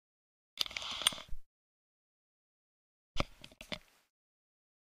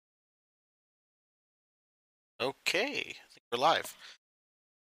Okay, I think we're live.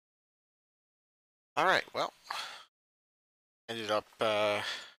 All right, well, ended up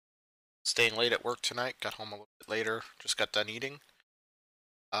staying late at work tonight. Got home a little bit later. Just got done eating.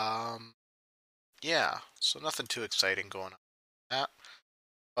 Um, yeah, so nothing too exciting going on with that.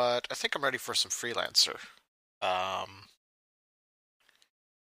 But I think I'm ready for some Freelancer. Let's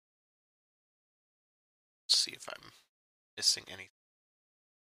see if I'm missing anything.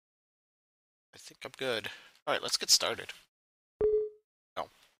 I think I'm good. All right, let's get started. No.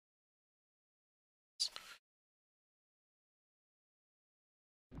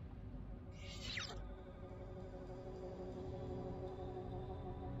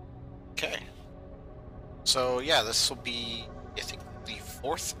 Okay. So yeah, this will be, I think, the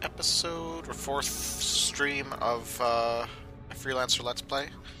fourth episode or fourth stream of a Freelancer Let's Play.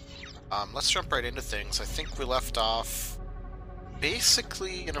 Let's jump right into things. I think we left off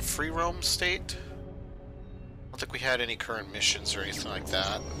basically in a free roam state. I don't think we had any current missions or anything like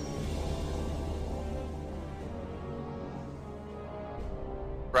that.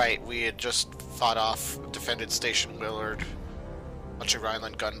 Right, we had just fought off, defended Station Willard, a bunch of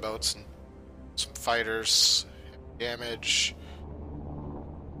Rhineland gunboats, and some fighters. Damage.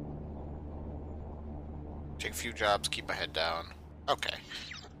 Take a few jobs, keep my head down. Okay.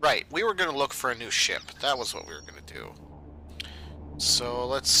 Right, we were going to look for a new ship. That was what we were going to do. So,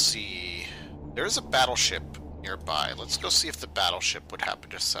 let's see. There's a battleship nearby. Let's go see if the battleship would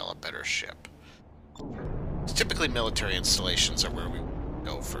happen to sell a better ship. Typically, military installations are where we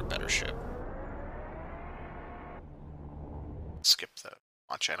go for a better ship. Skip the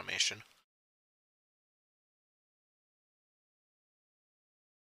launch animation.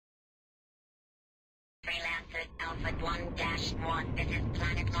 Freelancer Alpha 1-1. This is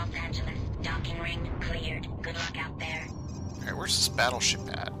Planet Los Angeles. Docking ring cleared. Good luck out there. Alright, where's this battleship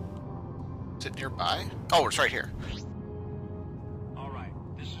at? Is it nearby? Oh, it's right here. Alright,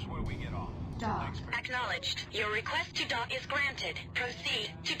 this is where we get off. Dock. Acknowledged. Your request to dock is granted.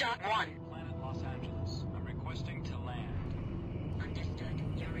 Proceed to Dock 1. Planet Los Angeles. I'm requesting to land. Understood.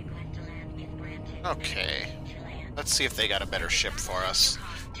 Your request to land is granted. Okay. Let's see if they got a better ship for us.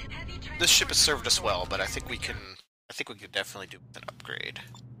 This ship has served us well, but I think we could definitely do with an upgrade.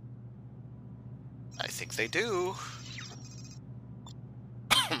 I think they do.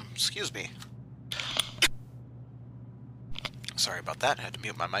 Excuse me. Sorry about that. I had to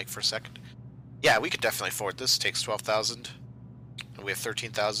mute my mic for a second. Yeah, we could definitely afford this. It takes 12,000. We have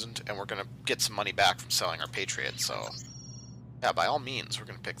 13,000, and we're gonna get some money back from selling our Patriot. So, yeah, by all means, we're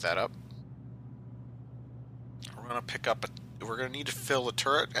gonna pick that up. We're gonna pick up we're gonna need to fill the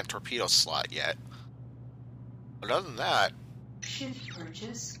turret and torpedo slot yet. But other than that, ship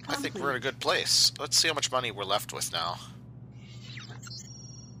purchase complete. I think we're in a good place. Let's see how much money we're left with now.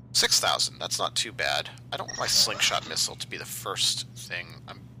 6,000. That's not too bad. I don't want my slingshot missile to be the first thing.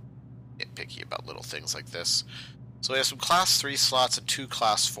 I'm nitpicky about little things like this. So we have some Class 3 slots and 2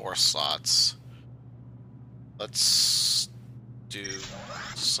 Class 4 slots. Let's do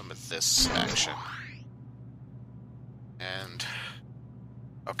some of this action. And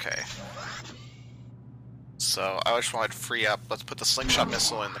okay. So I just wanted to free up. Let's put the slingshot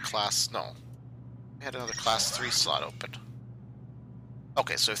missile in the class. No, we had another Class 3 slot open.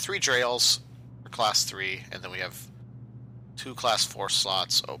 Okay, so 3 Drails for Class 3, and then we have 2 Class 4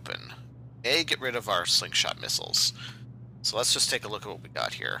 slots open. Get rid of our slingshot missiles. So let's just take a look at what we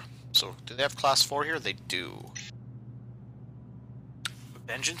got here. So do they have Class 4 here? They do.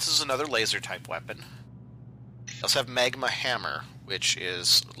 Vengeance is another laser type weapon. They also have Magma Hammer, which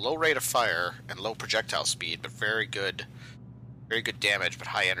is low rate of fire and low projectile speed, but very good damage, but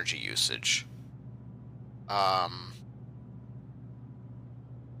high energy usage. I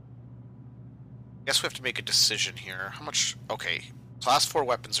guess we have to make a decision here. How much? Okay, Class 4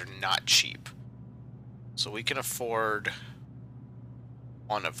 weapons are not cheap, so we can afford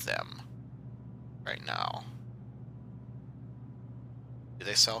one of them right now. Do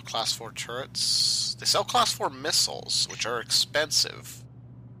they sell Class 4 turrets? They sell Class 4 missiles, which are expensive.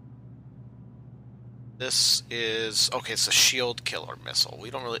 This is... okay, it's a shield killer missile. We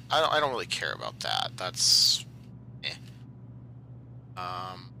don't really... I don't really care about that. That's... eh.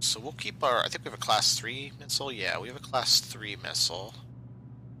 So we'll keep our... I think we have a Class 3 missile. Yeah, we have a Class 3 missile.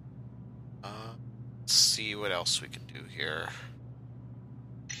 Let's see what else we can do here.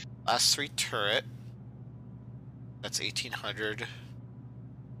 Class 3 turret. That's 1,800.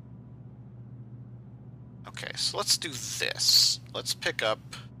 Okay, so let's do this. Let's pick up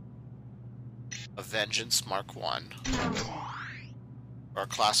a Vengeance Mark 1. Our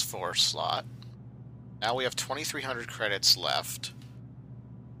Class 4 slot. Now we have 2,300 credits left.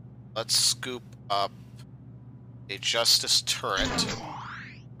 Let's scoop up a Justice turret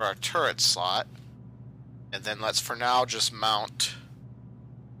for our turret slot. And then let's for now just mount...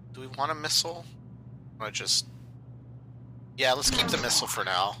 Do we want a missile? I just... Yeah, let's keep the missile for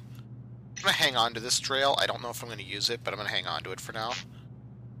now. I'm going to hang on to this drill. I don't know if I'm going to use it, but I'm going to hang on to it for now.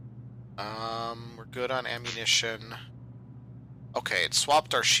 We're good on ammunition. Okay, it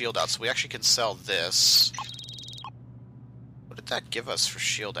swapped our shield out, so we actually can sell this. What did that give us for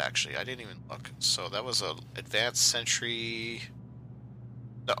shield, actually? I didn't even look. So that was a advanced sentry...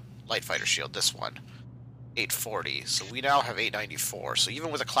 No, light fighter shield, this one. 840. So we now have 894. So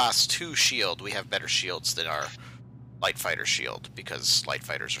even with a class 2 shield, we have better shields than our light fighter shield, because light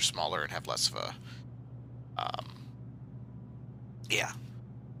fighters are smaller and have less of a... yeah.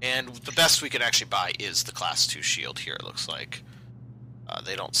 And the best we can actually buy is the class 2 shield here, it looks like.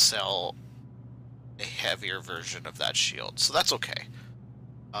 They don't sell a heavier version of that shield, so that's okay.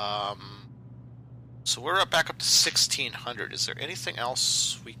 So we're back up to 1600. Is there anything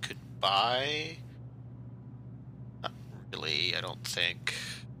else we could buy? Not really, I don't think.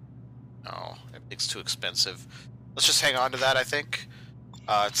 No, everything's too expensive. Let's just hang on to that, I think.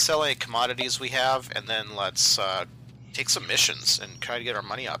 Sell any commodities we have, and then let's take some missions and try to get our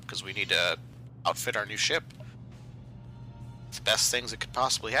money up, because we need to outfit our new ship. It's the best things it could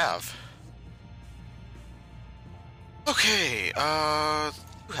possibly have. Okay,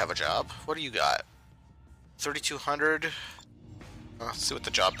 you have a job. What do you got? 3,200. Let's see what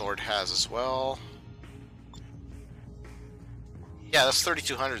the job board has as well. Yeah, that's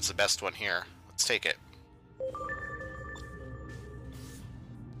 3,200 is the best one here. Let's take it.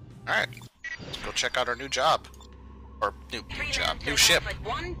 Alright, let's go check out our new job. Or new job, new ship.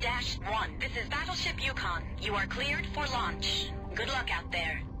 1-1. This is Battleship Yukon. You are cleared for launch. Good luck out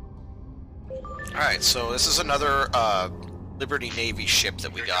there. Alright, so this is another Liberty Navy ship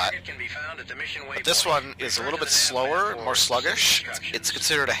that we got. But this one is a little bit slower, more sluggish. It's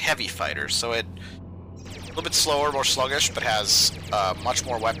considered a heavy fighter, so it's a little bit slower, more sluggish, but has much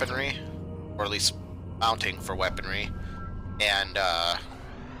more weaponry, or at least mounting for weaponry, and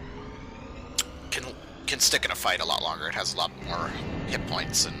can stick in a fight a lot longer. It has a lot more hit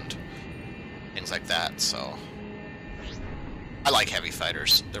points and things like that, so... I like heavy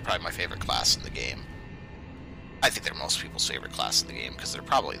fighters. They're probably my favorite class in the game. I think they're most people's favorite class in the game, because they're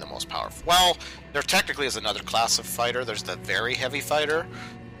probably the most powerful. Well, there technically is another class of fighter. There's the very heavy fighter,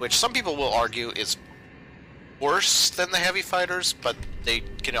 which some people will argue is worse than the heavy fighters, but they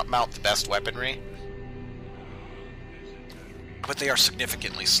can mount the best weaponry. But they are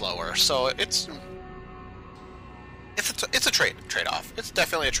significantly slower, so it's a trade-off. It's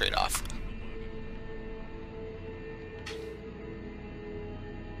definitely a trade-off.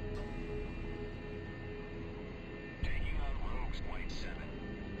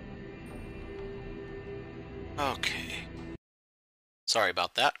 Okay. Sorry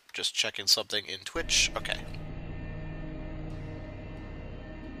about that. Just checking something in Twitch. Okay.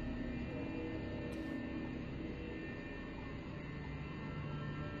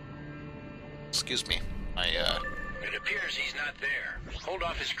 Excuse me. It appears he's not there. Hold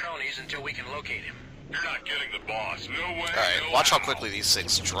off his cronies until we can locate him. You're not getting the boss. No way. Alright, watch how quickly these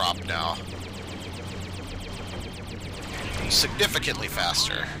things drop now. Significantly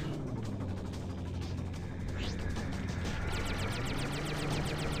faster.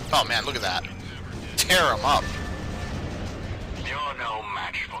 Oh man, look at that. Tear them up. You're no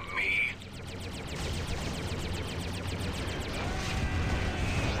match for me.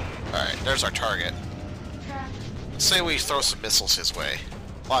 Alright, there's our target. Let's say we throw some missiles his way.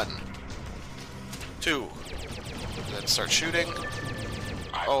 1, 2, and then start shooting.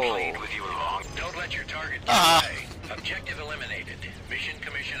 I've Oh. played with you long. Don't let your target get away. Objective eliminated. Mission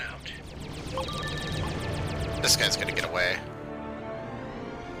commission out. This guy's gonna get away.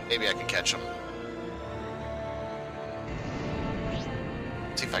 Maybe I can catch him.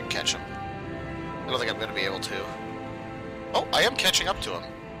 See if I can catch him. I don't think I'm gonna be able to. Oh, I am catching up to him.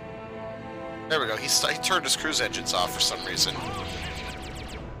 There we go. He turned his cruise engines off for some reason.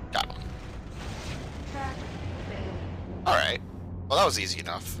 Got him. Alright. Well, that was easy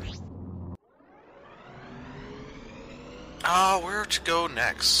enough. Where to go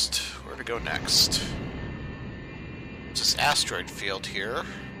next? Where to go next? It's this asteroid field here.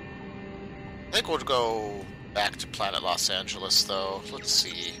 I think we'll go back to planet Los Angeles, though. Let's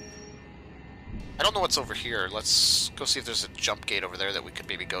see. I don't know what's over here. Let's go see if there's a jump gate over there that we could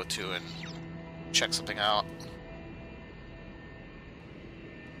maybe go to and check something out.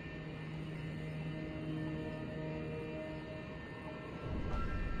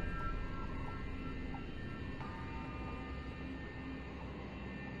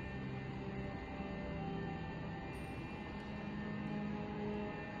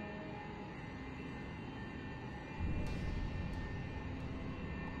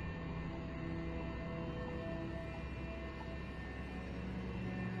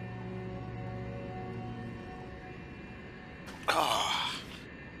 Oh.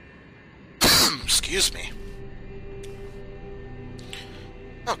 Excuse me.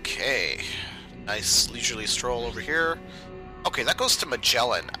 Okay. Nice leisurely stroll over here. Okay, that goes to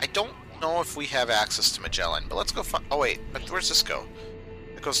Magellan. I don't know if we have access to Magellan, but let's go find... Oh, wait. But where's this go?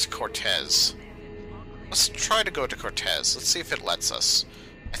 It goes to Cortez. Let's try to go to Cortez. Let's see if it lets us.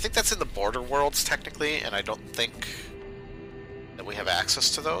 I think that's in the border worlds, technically, and I don't think that we have access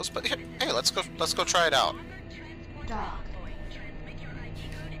to those. But hey, let's go try it out. Dock.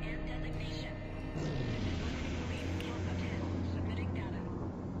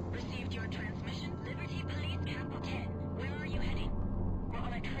 Received your transmission, Liberty Police Capital 10. Where are you heading? We're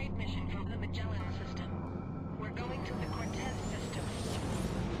on a trade mission from the Magellan system. We're going to the Cortez system.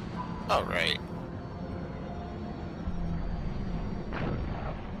 All right.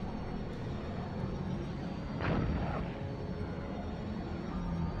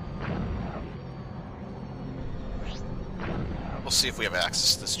 We'll see if we have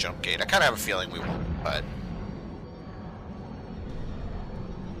access to this jump gate. I kind of have a feeling we won't, but...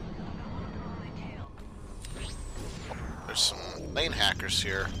 There's some lane hackers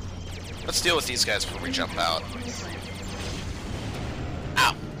here. Let's deal with these guys before we jump out.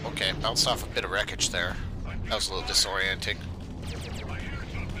 Ow! Okay, bounced off a bit of wreckage there. That was a little disorienting.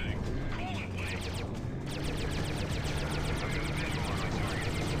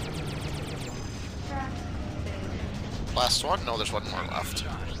 Last one? No, there's one more left.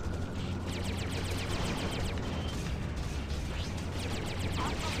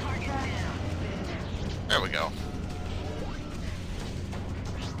 There we go.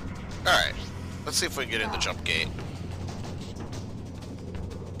 Alright. Let's see if we can get in the jump gate.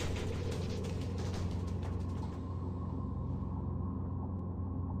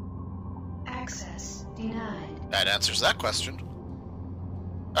 Access denied. That answers that question.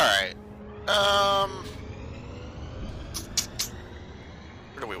 Alright.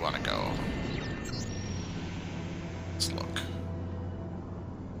 Where do we want to go? Let's look.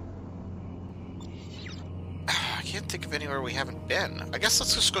 I can't think of anywhere we haven't been. I guess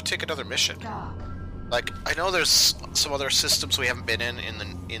let's just go take another mission. Dock. Like, I know there's some other systems we haven't been in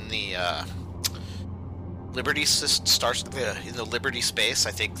the Liberty in the Liberty space.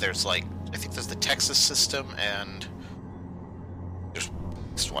 I think there's the Texas system, and there's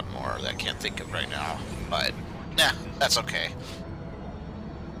just one more that I can't think of right now. But nah, that's okay.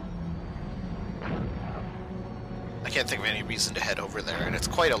 I can't think of any reason to head over there, and it's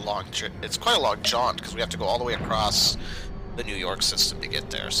quite a long jaunt because we have to go all the way across the New York system to get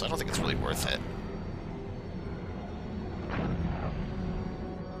there. So I don't think it's really worth it.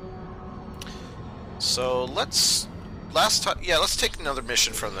 So let's take another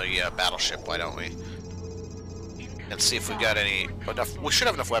mission from the battleship. Why don't we? And see if we got enough. We should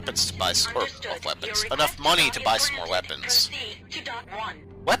have enough weapons to buy enough money to buy some more weapons. Proceed to Dock 1.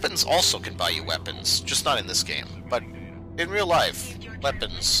 Weapons also can buy you weapons, just not in this game. But in real life,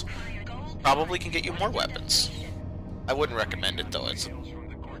 weapons probably can get you more weapons. I wouldn't recommend it though. It's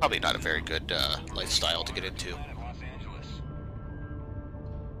probably not a very good lifestyle to get into.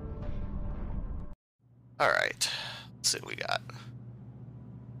 Alright, let's see what we got.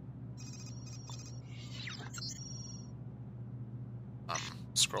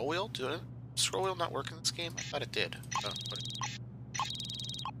 Scroll wheel? Did scroll wheel not work in this game? I thought it did. Oh,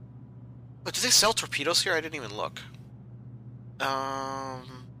 but do they sell torpedoes here? I didn't even look. No.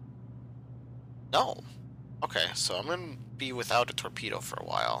 Okay, so I'm gonna be without a torpedo for a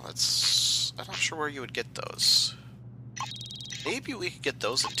while. I'm not sure where you would get those. Maybe we could get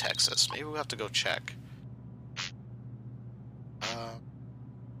those in Texas. Maybe we'll have to go check.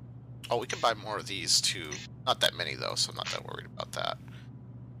 Oh, we can buy more of these too. Not that many though, so I'm not that worried about that.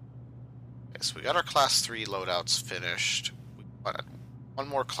 Okay, so we got our Class 3 loadouts finished. We want one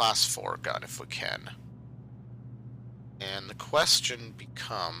more Class 4 gun if we can. And the question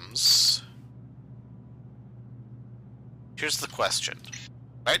becomes... Here's the question.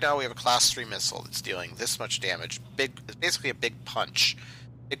 Right now we have a Class 3 missile that's dealing this much damage. It's basically a big punch.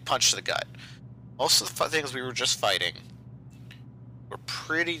 Big punch to the gut. Most of the things we were just fighting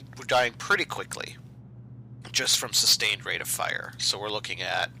we're dying pretty quickly. Just from sustained rate of fire. So we're looking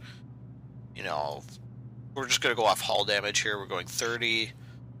at, we're just going to go off hull damage here. We're going 30,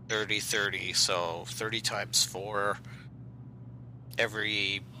 30, 30. So 30 times 4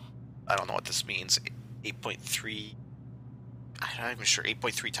 every, I don't know what this means, 8.3, I'm not even sure,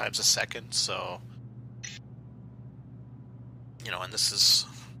 8.3 times a second. So, and this is,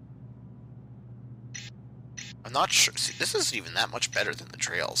 I'm not sure. See, this isn't even that much better than the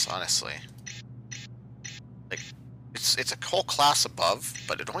trails, honestly. Like, it's a whole class above,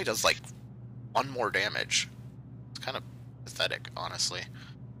 but it only does like 1 more damage. It's kind of pathetic, honestly.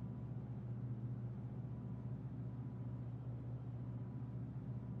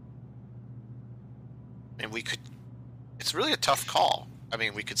 And we could... It's really a tough call. I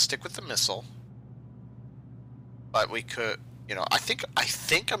mean, we could stick with the missile. But we could... You know, I think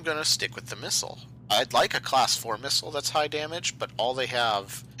I'm going to stick with the missile. I'd like a Class 4 missile that's high damage, but all they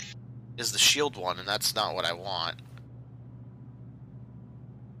have is the shield one, and that's not what I want.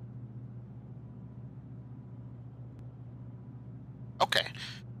 Okay.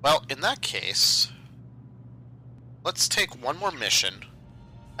 Well, in that case, let's take one more mission.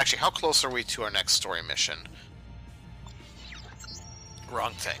 Actually, how close are we to our next story mission?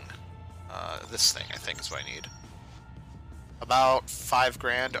 Wrong thing. This thing, I think, is what I need. About 5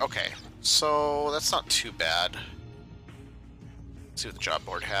 grand. Okay, so that's not too bad. Let's see what the job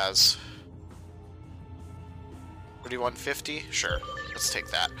board has. 3150? Sure, let's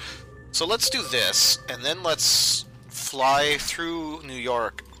take that. So let's do this, and then let's fly through New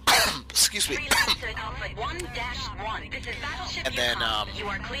York. Excuse me. And then you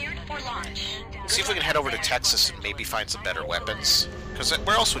are cleared for launch. see if we can head over to Texas and maybe find some better weapons. Because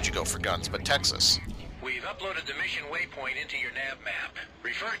where else would you go for guns but Texas? We've uploaded the mission waypoint into your nav map.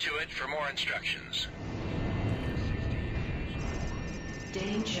 Refer to it for more instructions.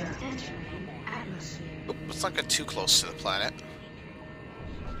 Danger. Entering atmosphere. Oop, let's not get too close to the planet.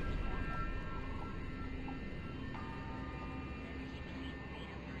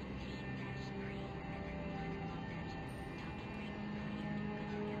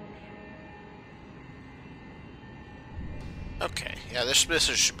 Okay, yeah, this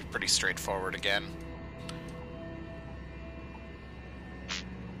mission should be pretty straightforward again.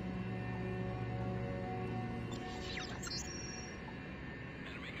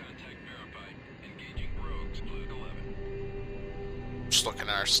 Enemy contact verified. Engaging rogues, Blue 11. Just looking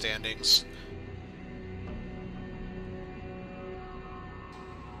at our standings.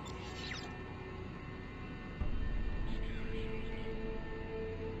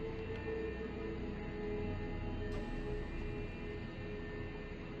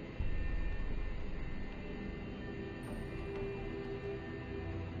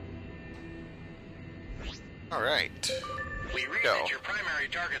 Alright. We read Go. that your primary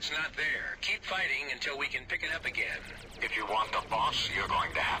target's not there. Keep fighting until we can pick it up again. If you want the boss, you're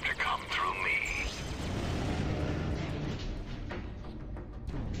going to have to come through me.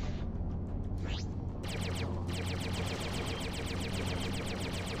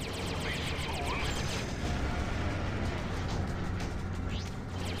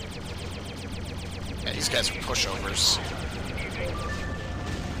 Yeah, these guys are pushovers.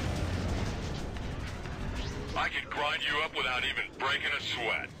 I could grind you up without even breaking a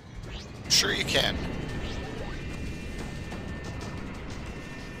sweat. Sure you can.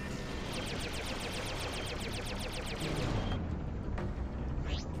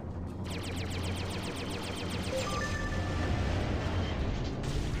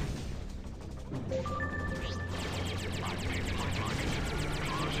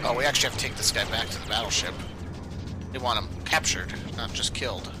 Oh, we actually have to take this guy back to the battleship. They want him captured, not just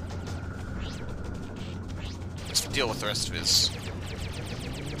killed. Let's deal with the rest of his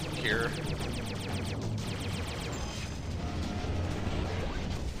here.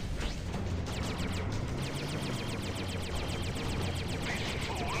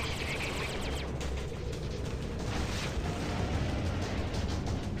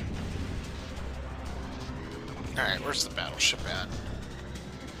 Alright, where's the battleship at?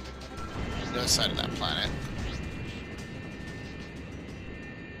 The other side of that planet.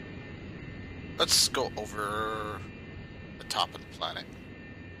 Let's go over the top of the planet.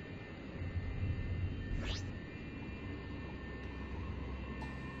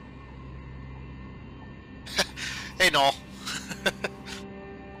 Hey, Noel.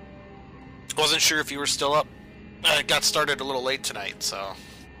 Wasn't sure if you were still up. I got started a little late tonight, so...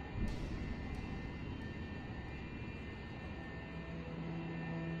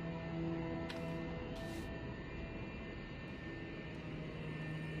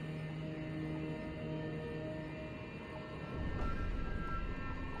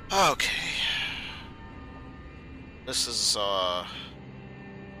 Okay. This is,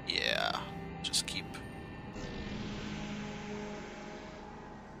 yeah. Just keep...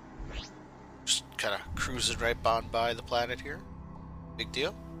 Just kind of cruising right on by the planet here. Big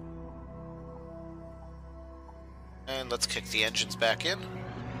deal. And let's kick the engines back in.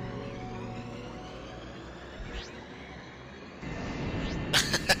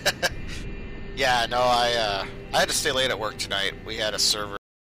 Yeah, no, I had to stay late at work tonight. We had a server.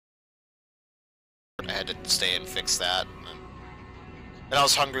 I had to stay and fix that. And I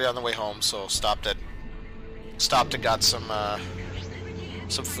was hungry on the way home, so stopped at stopped and got some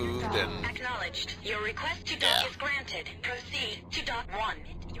food and Acknowledged. Your request to dock Yeah. is granted. Proceed to dock 1.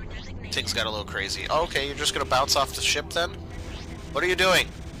 Your designation. things got a little crazy. Oh, okay, you're just gonna bounce off the ship then? What are you doing?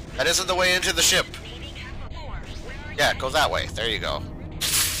 That isn't the way into the ship. Navy Kappa 4. Where are Yeah, you go that way. There you go.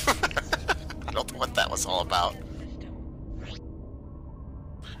 I don't know what that was all about.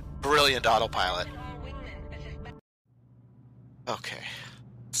 Brilliant autopilot. Okay,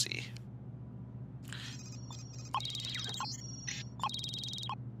 let's see.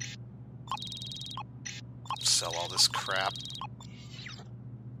 Sell all this crap.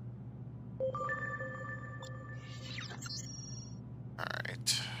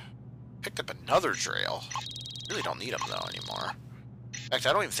 Alright. Picked up another drill. Really don't need them though anymore. In fact,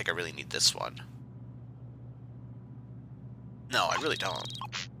 I don't even think I really need this one. No, I really don't.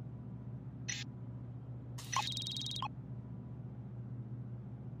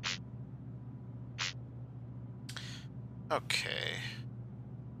 Okay.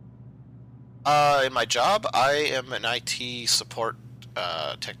 In my job, I am an IT support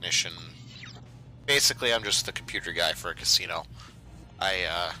technician. Basically, I'm just the computer guy for a casino.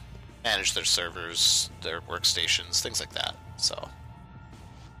 I manage their servers, their workstations, things like that. So.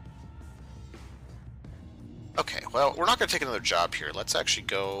 Okay, well, we're not going to take another job here. Let's actually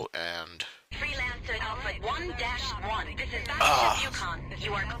go and... Freelancer Alpha 1-1. This is Ah. Yukon.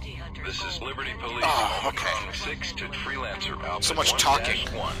 You are bounty hunter. This is Liberty Police. Oh, Omicron okay. 6 to Freelancer Alpha So much talking.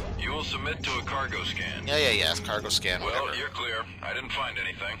 1-1. You will submit to a cargo scan. Yeah, cargo scan, Well, whatever. you're clear. I didn't find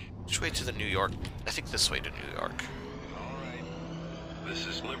anything. Which way to the New York? I think this way to New York. This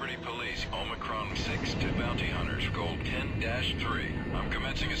is Liberty Police, Omicron 6 to Bounty Hunters, Gold 10-3. I'm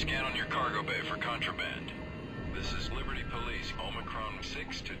commencing a scan on your cargo bay for contraband. This is Liberty Police, Omicron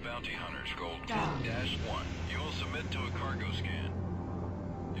 6 to Bounty Hunters, Gold 10-1. You will submit to a cargo scan.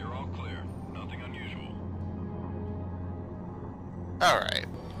 You're all clear. Nothing unusual. Alright.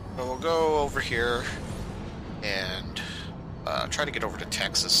 So we'll go over here and try to get over to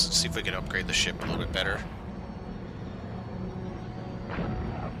Texas, see if we can upgrade the ship a little bit better.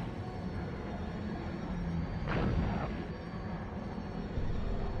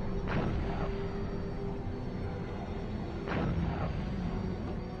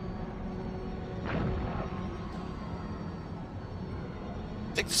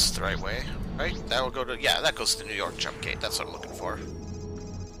 I think this is the right way, right? That will go to, yeah, that goes to the New York jump gate. That's what I'm looking for.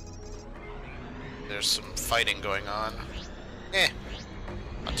 There's some fighting going on.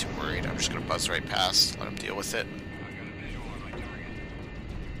 Not too worried. I'm just gonna buzz right past, let him deal with it.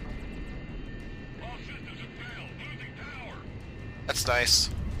 That's nice.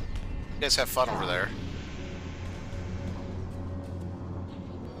 You guys have fun over there.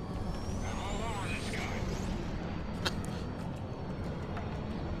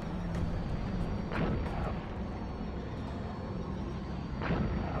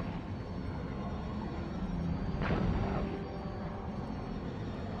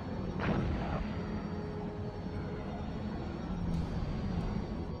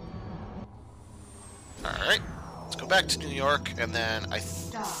 Alright, let's go back to New York, and then I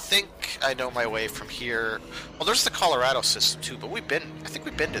think I know my way from here. Well, there's the Colorado system too, but I think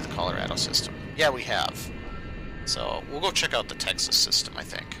we've been to the Colorado system. Yeah, we have. So, we'll go check out the Texas system, I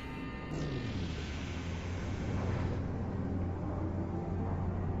think.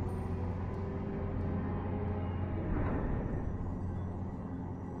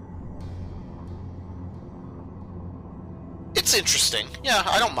 It's interesting. Yeah,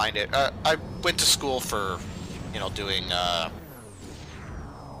 I don't mind it. I went to school for, doing,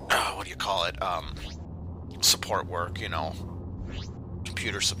 what do you call it? Support work,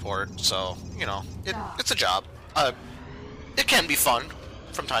 computer support. So, it's a job. It can be fun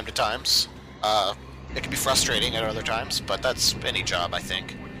from time to times. It can be frustrating at other times, but that's any job, I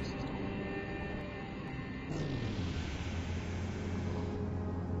think.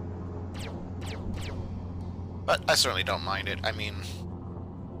 But I certainly don't mind it. I mean...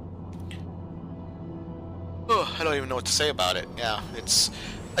 I don't even know what to say about it. Yeah, it's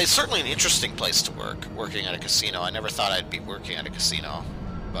certainly an interesting place to work, working at a casino. I never thought I'd be working at a casino,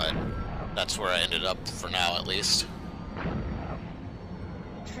 but that's where I ended up for now, at least.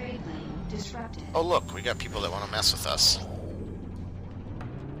 Trade lane disrupted. Oh look, we got people that want to mess with us.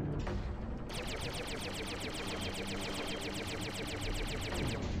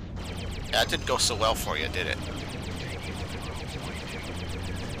 Yeah, it didn't go so well for you, did it?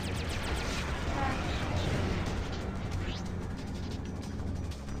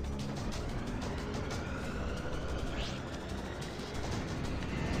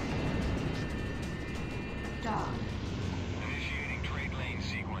 Dock. Initiating trade lane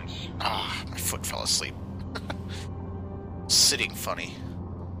sequence. Ah, my foot fell asleep. sitting funny?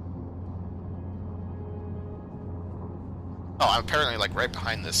 Oh, I'm apparently like right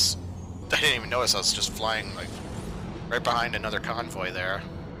behind this. I didn't even notice I was just flying like right behind another convoy there.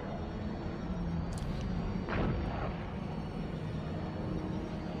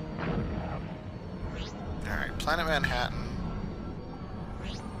 Alright, Planet Manhattan.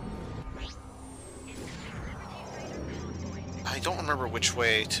 I don't remember which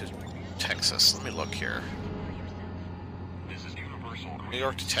way to Texas. Let me look here. New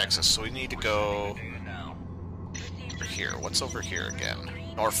York to Texas, so we need to go over here. What's over here again?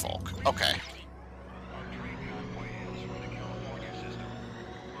 Norfolk. Okay.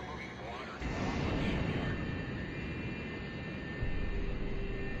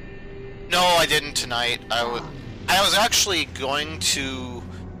 No, I didn't tonight. I was actually going to.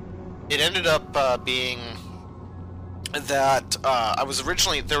 It ended up being that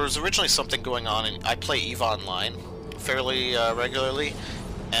there was originally something going on, and I play EVE Online fairly regularly,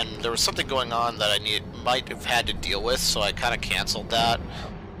 and there was something going on that I might have had to deal with, so I kind of canceled that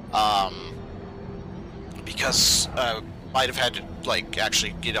because might have had to like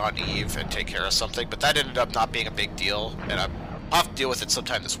actually get on EVE and take care of something, but that ended up not being a big deal, and I'll have to deal with it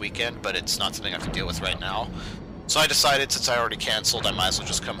sometime this weekend, but it's not something I have to deal with right now. So I decided, since I already canceled, I might as well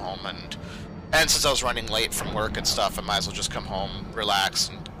just come home and since I was running late from work and stuff, I might as well just come home, relax,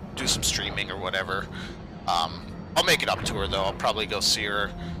 and do some streaming or whatever. I'll make it up to her though. I'll probably go see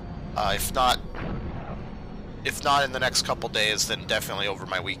her. If not in the next couple days, then definitely over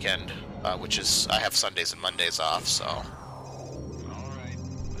my weekend, which is I have Sundays and Mondays off. So.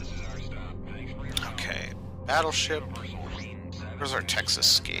 Okay, battleship. Where's our Texas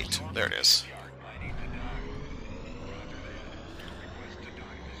skate? There it is.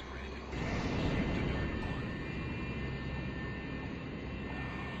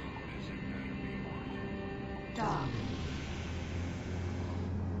 Dock.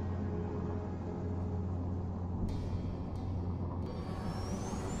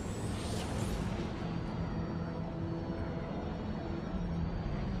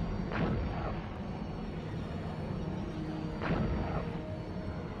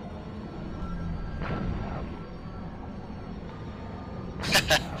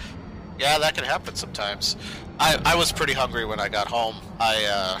 Yeah, that can happen sometimes. I was pretty hungry when I got home.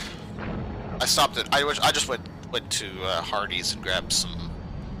 I stopped at I just went to Hardee's and grabbed some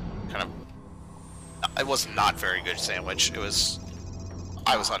kind of. It was not very good sandwich. I was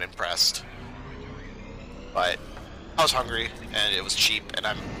unimpressed, but I was hungry and it was cheap, and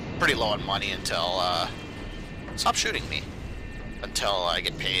I'm pretty low on money until stop shooting me until I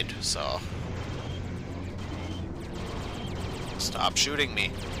get paid. So stop shooting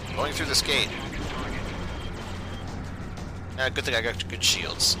me. Going through this gate. Good thing I got good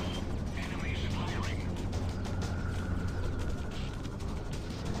shields.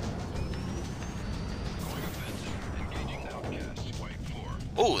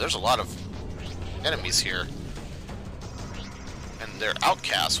 Oh, there's a lot of enemies here. And they're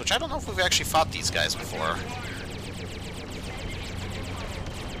outcasts, which I don't know if we've actually fought these guys before.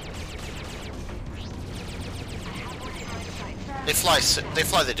 They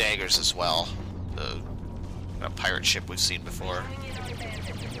fly the daggers as well. The pirate ship we've seen before.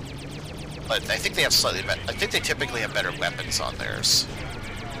 But I think they have slightly better. I think they typically have better weapons on theirs.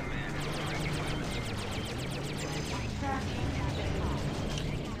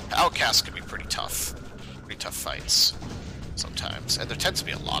 Outcasts can be pretty tough fights sometimes, and there tends to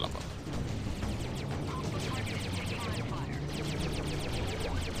be a lot of them.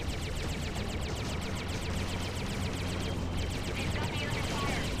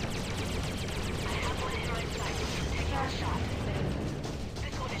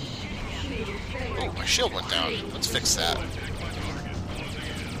 Oh, my shield went down. Let's fix that.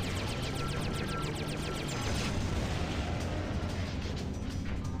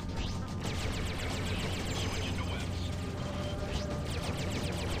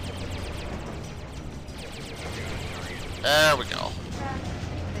 There we go.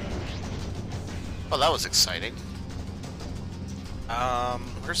 Oh, that was exciting.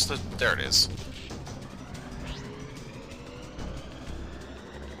 Where's the... There it is.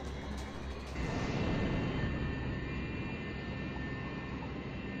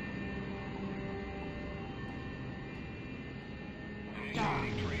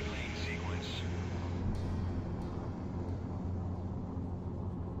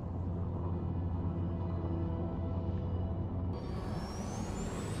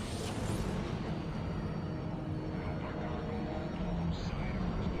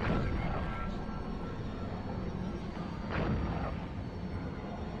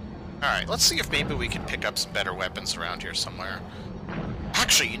 Alright, let's see if maybe we can pick up some better weapons around here somewhere.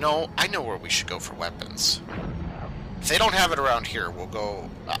 Actually, you know, I know where we should go for weapons. If they don't have it around here, we'll go...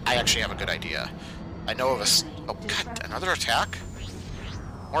 I actually have a good idea. I know of a... Oh, God, another attack?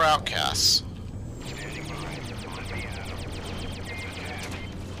 More outcasts.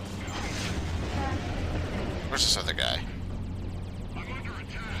 Where's this other guy? I'm under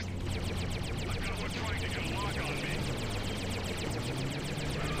attack. I've got one trying to get a lock on me.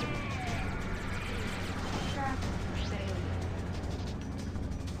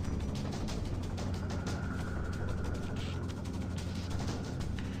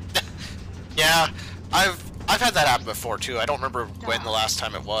 Yeah, I've had that happen before too. I don't remember when the last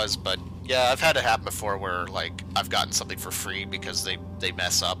time it was, but yeah, I've had it happen before where like I've gotten something for free because they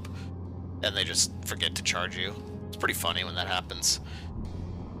mess up and they just forget to charge you. It's pretty funny when that happens.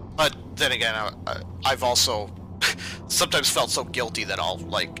 But then again, I've also sometimes felt so guilty that I'll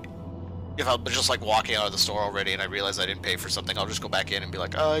like, if I'm just like walking out of the store already and I realize I didn't pay for something, I'll just go back in and be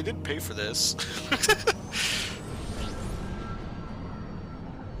like, oh, I didn't pay for this.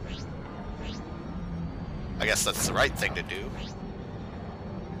 I guess that's the right thing to do.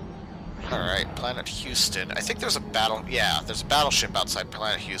 Alright, Planet Houston. I think there's a battle... Yeah, there's a battleship outside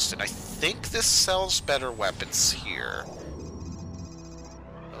Planet Houston. I think this sells better weapons here.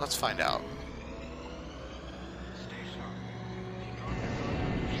 Let's find out.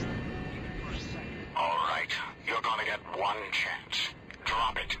 Alright, you're gonna get one chance.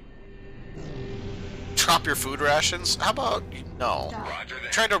 Drop it. Drop your food rations? How about... No. Roger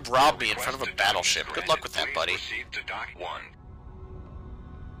that. Trying to rob me in front of a battleship. Good luck with that, buddy. Proceed to dock 1.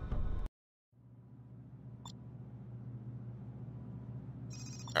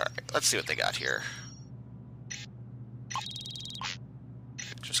 Alright, let's see what they got here.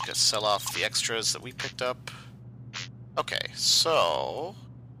 Just gonna sell off the extras that we picked up. Okay, so...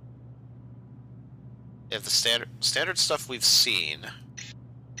 They have the standard stuff we've seen.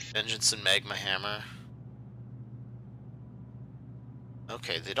 Vengeance and Magma Hammer.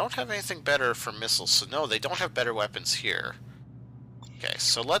 Okay, they don't have anything better for missiles, so no, they don't have better weapons here. Okay,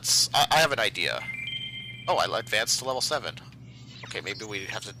 so let's... I have an idea. Oh, I advanced to level 7. Okay, maybe we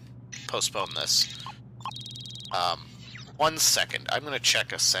have to postpone this. 1 second. I'm going to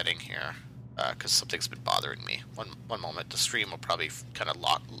check a setting here, because something's been bothering me. One moment. The stream will probably kind of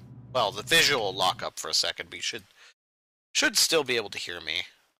lock... Well, the visual will lock up for a second, but you should still be able to hear me.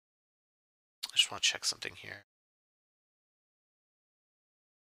 I just want to check something here.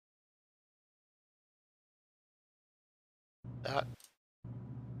 That...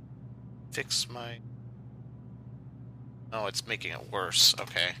 Fix my... Oh, it's making it worse.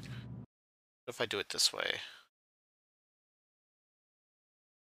 Okay. What if I do it this way?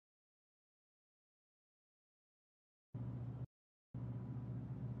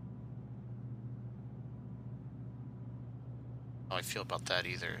 How I feel about that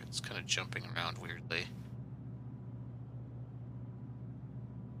either. It's kind of jumping around weirdly.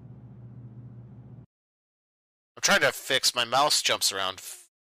 I'm trying to fix... My mouse jumps around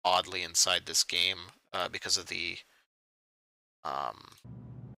oddly inside this game because of the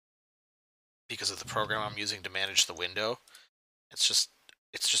program I'm using to manage the window. It's just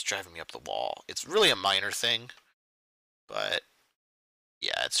driving me up the wall. It's really a minor thing, but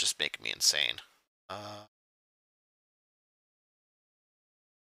yeah, it's just making me insane.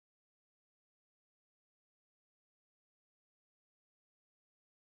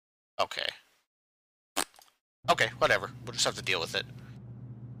 Okay. Okay, whatever. We'll just have to deal with it.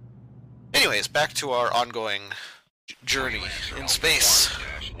 Anyways, back to our ongoing journey in space.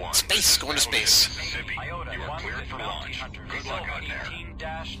 Space, going to space. Iota, You are cleared for launch. Good luck out there.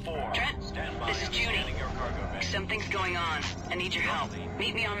 18-4. Trent, Stand by. this is Judy. Scanning your cargo bay. Something's going on. I need your help.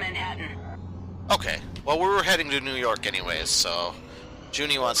 Meet me on Manhattan. Okay, well, we were heading to New York anyways, so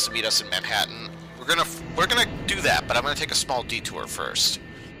Junie wants to meet us in Manhattan. We're gonna do that, but I'm gonna take a small detour first.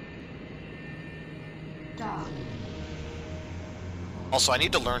 Dock. Also, I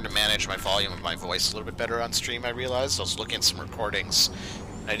need to learn to manage my volume of my voice a little bit better on stream, I realized. I was looking at some recordings,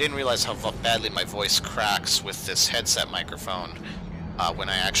 and I didn't realize how badly my voice cracks with this headset microphone when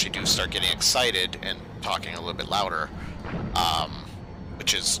I actually do start getting excited and talking a little bit louder,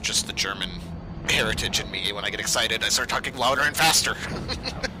 which is just the German heritage in me. When I get excited, I start talking louder and faster.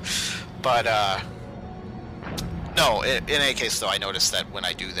 But, no, in any case, though, I noticed that when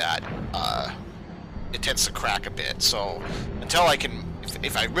I do that, it tends to crack a bit. So until I can,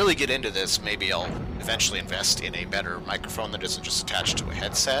 if I really get into this, maybe I'll eventually invest in a better microphone that isn't just attached to a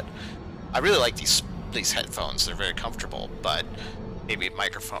headset. I really like these headphones; they're very comfortable. But maybe a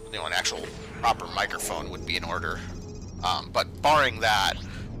microphone, an actual proper microphone would be in order. But barring that,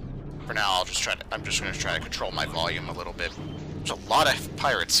 For now, I'm just gonna try to control my volume a little bit. There's a lot of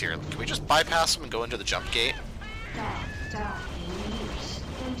pirates here. Can we just bypass them and go into the jump gate?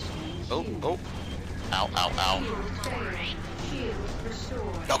 Oh, oh. Ow, ow, ow.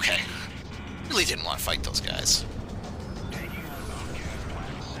 Okay. Really didn't want to fight those guys.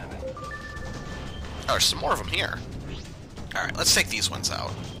 Oh, there's some more of them here. Alright, let's take these ones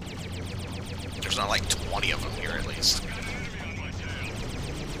out. There's not like 20 of them here, at least.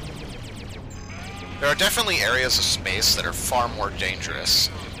 There are definitely areas of space that are far more dangerous,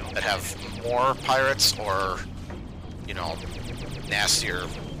 that have more pirates or, you know, nastier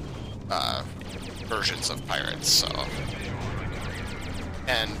versions of pirates, so...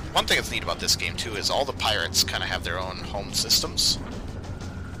 And one thing that's neat about this game, too, is all the pirates kind of have their own home systems.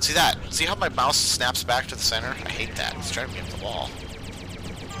 See that? See how my mouse snaps back to the center? I hate that. It's driving me up the wall.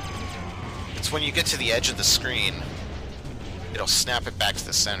 It's when you get to the edge of the screen, it'll snap it back to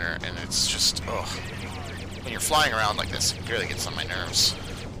the center, and it's just, ugh. When you're flying around like this, it really gets on my nerves.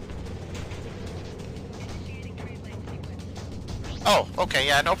 Oh, okay,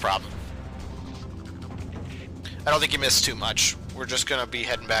 yeah, no problem. I don't think you missed too much. We're just gonna be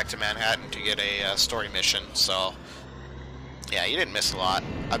heading back to Manhattan to get a story mission, so... Yeah, you didn't miss a lot.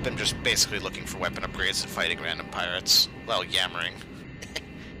 I've been just basically looking for weapon upgrades and fighting random pirates. Well, yammering.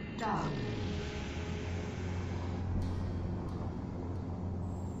 Dog.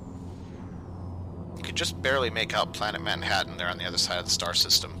 You can just barely make out Planet Manhattan there on the other side of the star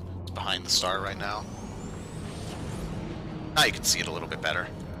system. It's behind the star right now. Now you can see it a little bit better.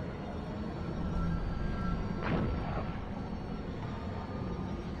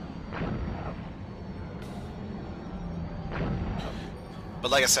 But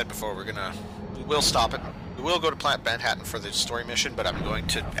like I said before, we will stop it. We will go to Planet Manhattan for the story mission, but I'm going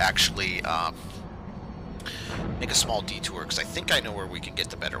to actually make a small detour, because I think I know where we can get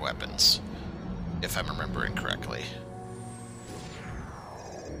the better weapons, if I'm remembering correctly.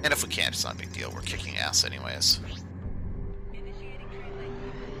 And if we can't, it's not a big deal. We're kicking ass anyways.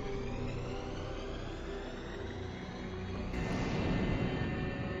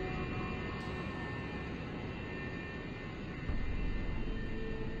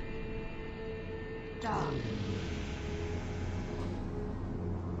 Dog.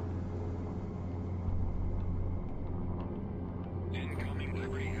 Incoming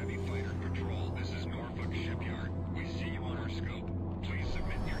Liberty Heavy Fighter Patrol. This is Norfolk Shipyard. We see you on our scope. Please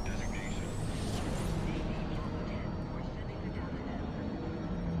submit your designation.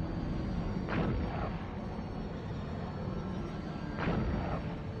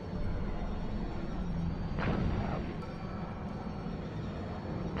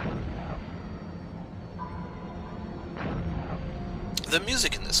 The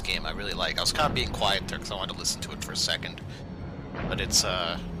music in this game I really like. I was kind of being quiet there because I wanted to listen to it for a second. But it's,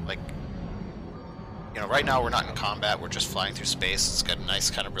 like... You know, right now we're not in combat, we're just flying through space. It's got a nice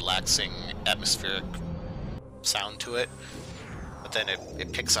kind of relaxing, atmospheric sound to it. But then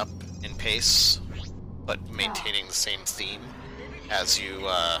it picks up in pace, but maintaining the same theme as you,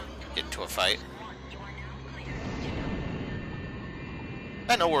 get into a fight.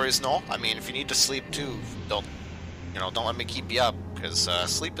 Yeah, no worries, no. I mean, if you need to sleep too, don't let me keep you up, because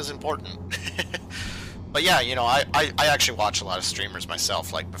sleep is important. But yeah, you know, I actually watch a lot of streamers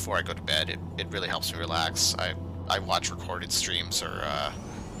myself, like before I go to bed. It really helps me relax. I watch recorded streams or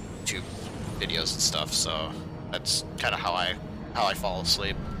YouTube videos and stuff, so that's kind of how I fall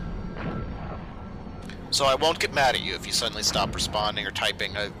asleep. So I won't get mad at you if you suddenly stop responding or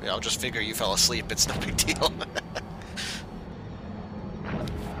typing. I'll just figure you fell asleep. It's no big deal.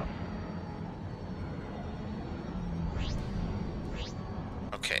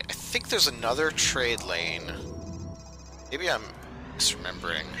 Okay, I think there's another trade lane. Maybe I'm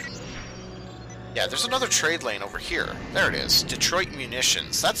misremembering. Yeah, there's another trade lane over here. There it is. Detroit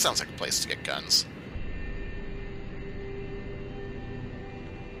Munitions. That sounds like a place to get guns.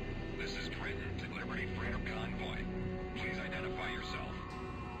 This is Trenton to Liberty Freighter Convoy. Please identify yourself.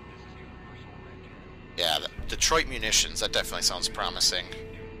 This is Universal Red 10. Yeah, Detroit Munitions. That definitely sounds promising.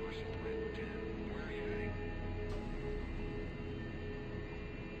 Universal Red 10. Where are you heading?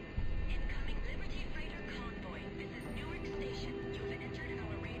 Incoming Liberty Freighter Convoy. This is Newark Station. You've entered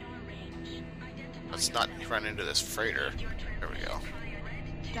our radar range. Identify Let's not yourself. run into this freighter. Your There we go. transmission via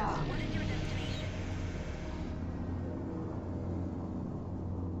Red 2. Dog. What is your destination?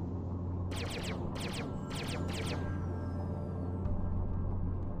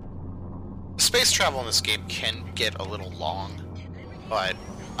 Space travel in this game can get a little long, but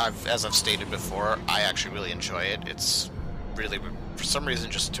as I've stated before, I actually really enjoy it. It's really, for some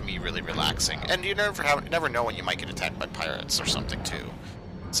reason, just to me, really relaxing. And you never know when you might get attacked by pirates or something too.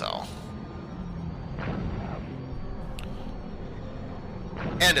 So.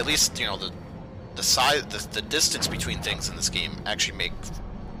 And at least, you know, the size, the distance between things in this game actually make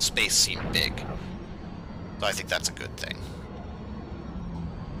space seem big. So I think that's a good thing.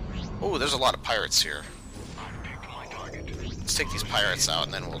 Oh, there's a lot of pirates here. Let's take these pirates out,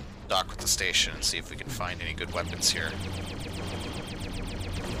 and then we'll dock with the station and see if we can find any good weapons here.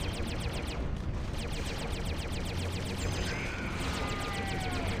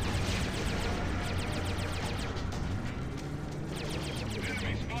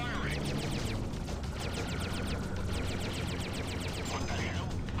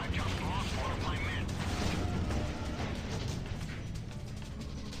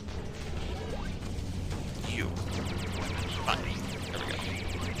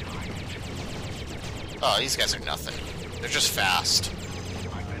 Oh, these guys are nothing. They're just fast.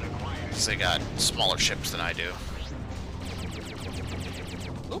 Because they got smaller ships than I do.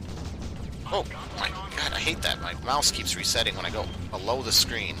 Oop. Oh, my god, I hate that. My mouse keeps resetting when I go below the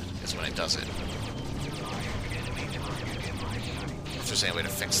screen, is when it does it. If there's any way to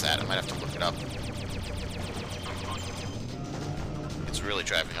fix that, I might have to look it up. It's really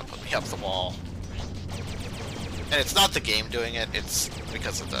driving me up the wall. And it's not the game doing it, it's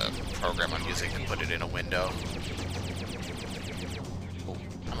because of the program I'm using to put it in a window. Oh,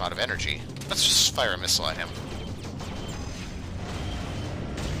 I'm out of energy. Let's just fire a missile at him.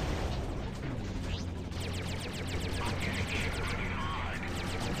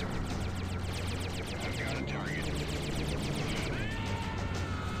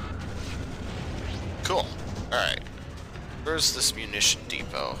 Cool. Alright. Where's this munition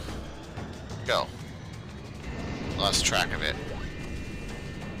depot? Go. Lost track of it.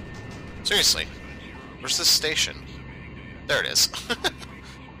 Seriously, where's this station? There it is.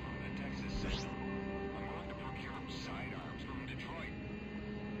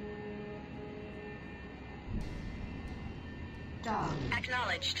 Dock.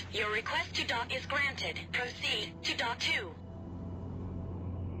 Acknowledged. Your request to dock is granted. Proceed to dock 2.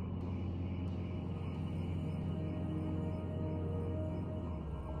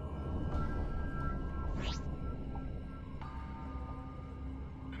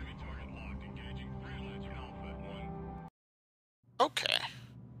 Okay.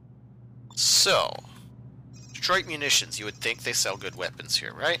 So, Detroit Munitions, you would think they sell good weapons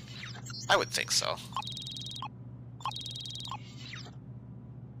here, right? I would think so.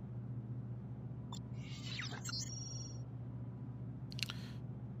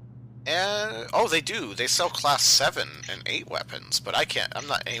 And, oh, they do. They sell Class 7 and 8 weapons, but I'm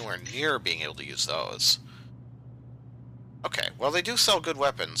not anywhere near being able to use those. Okay, well, they do sell good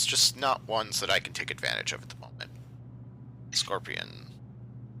weapons, just not ones that I can take advantage of at the moment. Scorpion.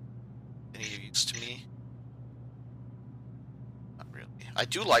 Any use to me? Not really. I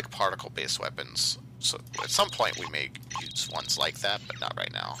do like particle-based weapons, so at some point we may use ones like that, but not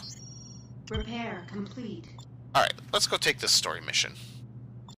right now. Repair complete. Alright, let's go take this story mission.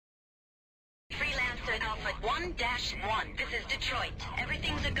 Freelancer Alpha 1-1. This is Detroit.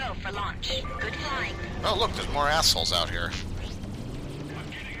 Everything's a go for launch. Good flying. Oh, look, there's more assholes out here.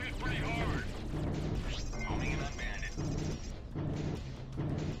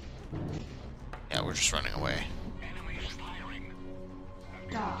 Yeah, we're just running away.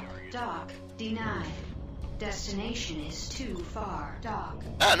 Dock. Denied. Destination is too far. Dock.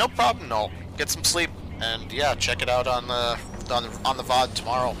 Ah, no problem, Noel. Get some sleep, and yeah, check it out on the VOD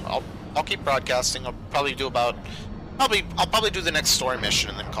tomorrow. I'll keep broadcasting. I'll probably do the next story mission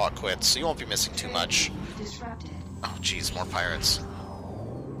and then call it quits, so you won't be missing too much. Disrupted. Oh, jeez, more pirates.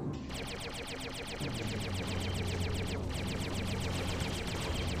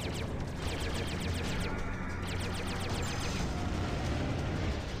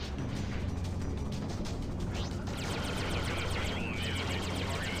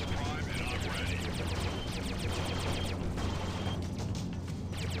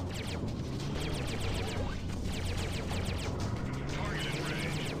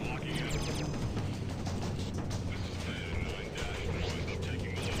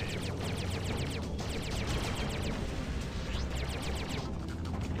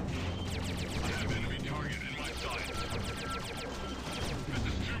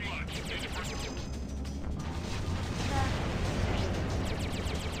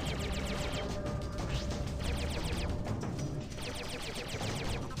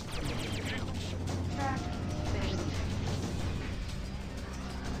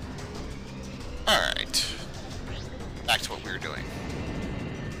 Alright. Back to what we were doing.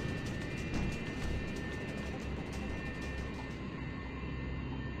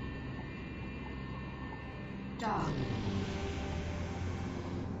 Dock.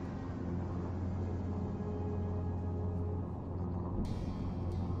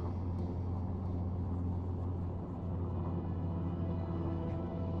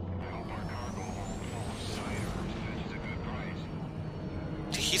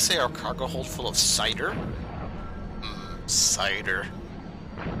 he say our cargo hold full of cider? Cider.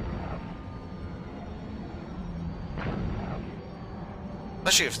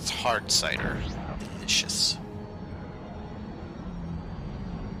 Especially if it's hard cider. Delicious.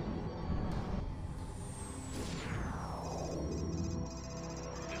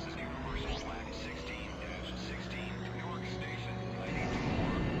 This is Universal Flag 16-16 to Newark Station. I need to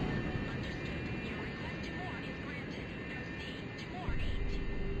more. Understood. Your request to more is granted. Proceed to more 8.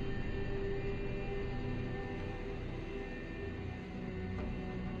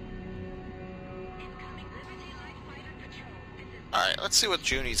 Incoming Liberty Light Fighter Patrol. This is Alright, let's see what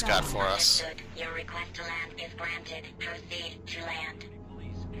Junie's got for us. Understood. Your request to land is granted. Proceed to land.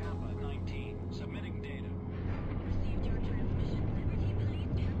 Police Kappa 19, submitting data. Received your transmission. Liberty Police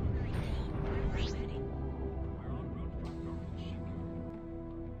Kappa 19. Where are you heading? We're en route for Norfolk Shipyard.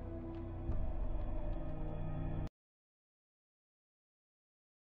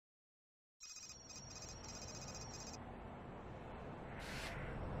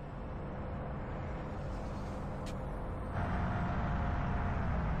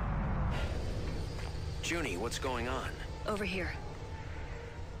 Junie, what's going on? Over here.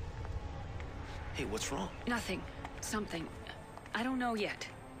 Hey, what's wrong? Nothing. Something. I don't know yet.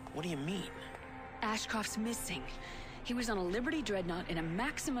 What do you mean? Ashcroft's missing. He was on a Liberty dreadnought in a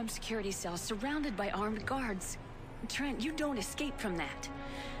maximum security cell surrounded by armed guards. Trent, you don't escape from that.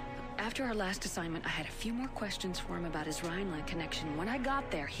 After our last assignment, I had a few more questions for him about his Rhineland connection. When I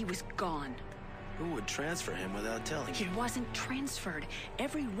got there, he was gone. Who would transfer him without telling He you? wasn't transferred.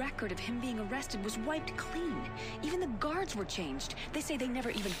 Every record of him being arrested was wiped clean. Even the guards were changed. They say they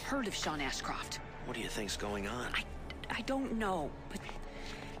never even heard of Sean Ashcroft. What do you think's going on? I don't know, but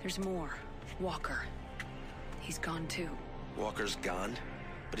there's more. Walker. He's gone too. Walker's gone?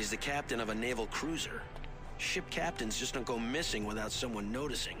 But he's the captain of a naval cruiser. Ship captains just don't go missing without someone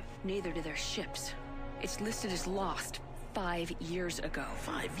noticing. Neither do their ships. It's listed as lost 5 years ago.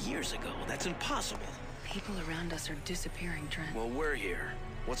 5 years ago? That's impossible. People around us are disappearing, Trent. Well, we're here.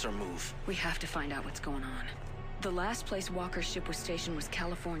 What's our move? We have to find out what's going on. The last place Walker's ship was stationed was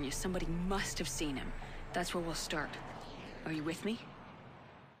California. Somebody must have seen him. That's where we'll start. Are you with me?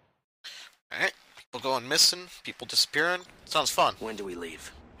 Alright, people going missing, people disappearing. Sounds fun. When do we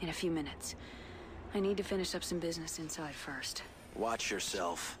leave? In a few minutes. I need to finish up some business inside first. Watch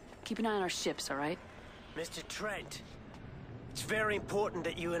yourself. Keep an eye on our ships, all right? Mr. Trent, it's very important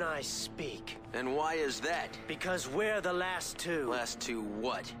that you and I speak. And why is that? Because we're the last two. Last two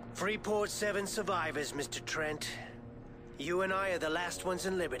what? Freeport 7 survivors, Mr. Trent. You and I are the last ones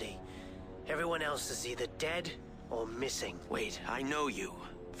in Liberty. Everyone else is either dead or missing. Wait, I know you.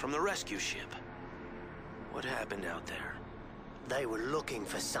 From the rescue ship. What happened out there? They were looking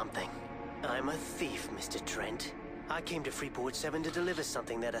for something. I'm a thief, Mr. Trent. I came to Freeport 7 to deliver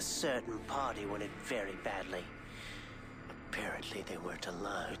something that a certain party wanted very badly. Apparently they weren't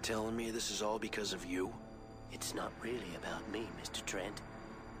alone. You're telling me this is all because of you? It's not really about me, Mr. Trent.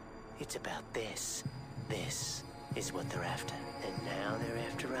 It's about this. This is what they're after. And now they're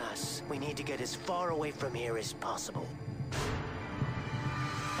after us. We need to get as far away from here as possible.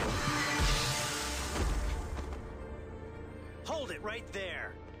 Hold it right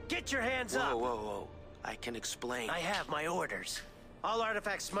there. Get your hands Whoa, up. whoa, whoa. I can explain. I have my orders. All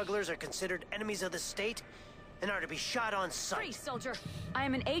artifact smugglers are considered enemies of the state and are to be shot on sight. Free, soldier! I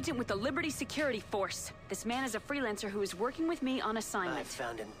am an agent with the Liberty Security Force. This man is a freelancer who is working with me on assignment. I've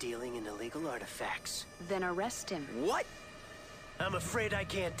found him dealing in illegal artifacts. Then arrest him. What? I'm afraid I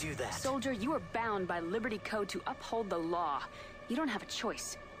can't do that. Soldier, you are bound by Liberty Code to uphold the law. You don't have a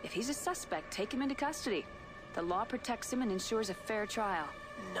choice. If he's a suspect, take him into custody. The law protects him and ensures a fair trial.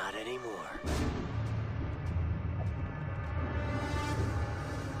 Not anymore.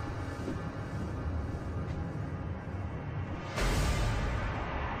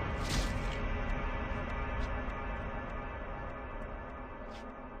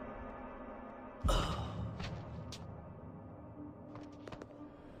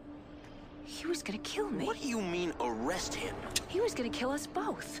 He was gonna kill me. What do you mean, arrest him? He was gonna kill us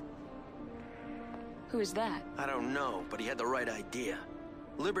both. Who is that? I don't know, but he had the right idea.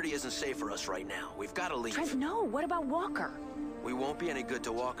 Liberty isn't safe for us right now. We've got to leave. Trent, no. What about Walker? We won't be any good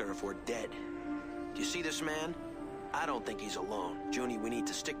to Walker if we're dead. Do you see this man? I don't think he's alone. Junie, we need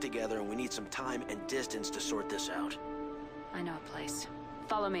to stick together and we need some time and distance to sort this out. I know a place.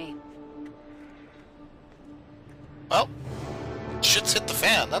 Follow me. Well, shit's hit the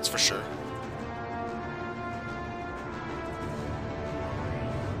fan, that's for sure.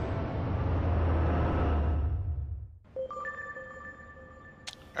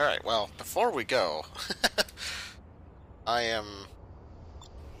 Alright, well, before we go, I am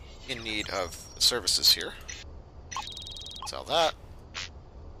in need of services here. Sell that.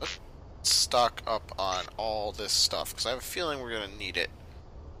 Let's stock up on all this stuff, because I have a feeling we're going to need it.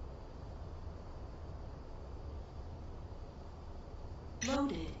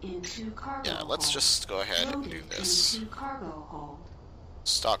 Loaded into cargo Yeah, let's hold. just go ahead and do Loaded this. into cargo hold.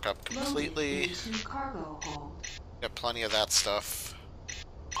 Stock up completely. Loaded into cargo hold. Got plenty of that stuff.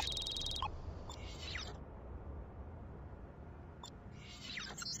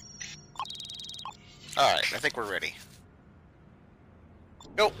 Alright, I think we're ready.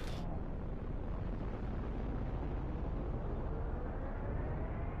 Go!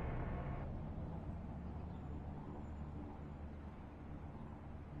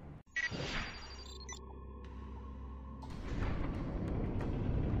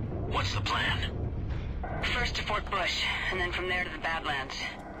 What's the plan? First to Fort Bush, and then from there to the Badlands.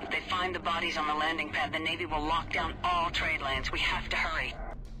 If they find the bodies on the landing pad, the Navy will lock down all trade lanes. We have to hurry.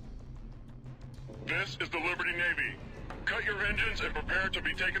 This is the Liberty Navy. Cut your engines and prepare to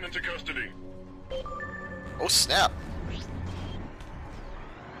be taken into custody. Oh snap!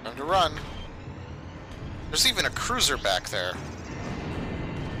 Time to run. There's even a cruiser back there.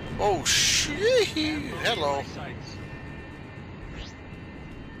 Oh shit! Hello.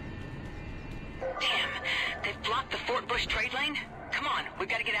 Damn, they've blocked the Fort Bush trade lane? Come on, we've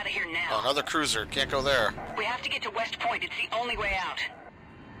got to get out of here now. Oh, another cruiser. Can't go there. We have to get to West Point. It's the only way out.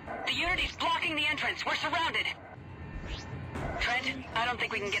 The Unity's blocking the entrance. We're surrounded. Trent, I don't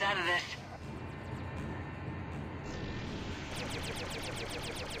think we can get out of this.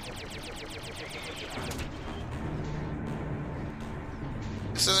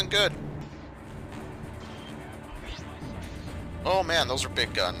 This isn't good. Oh man, those are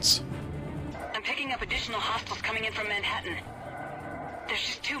big guns. I'm picking up additional hostiles coming in from Manhattan. There's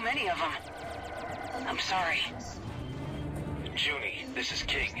just too many of them. I'm sorry. Junie, this is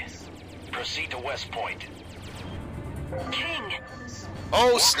King. Proceed to West Point. King!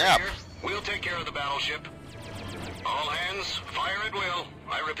 Oh snap! Walker here. We'll take care of the battleship. All hands, fire at will.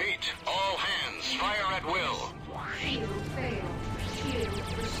 I repeat, all hands, fire at will. Shield failed. Shield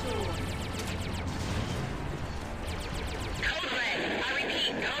restored. Code Red! I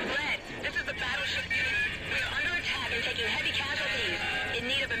repeat, Code Red! This is the battleship unit. We are under attack and taking heavy casualties. In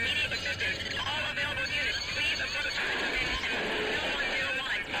need of immediate assistance. All available units, please approach Manhattan. 0101.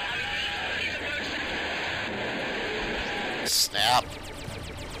 I repeat, please approach. Snap!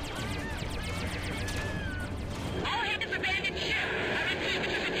 All hands abandoned ship! I repeat,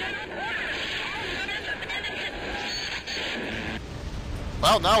 this is a general order. All units abandoned ship.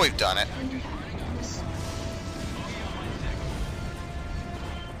 Well, now we've done it.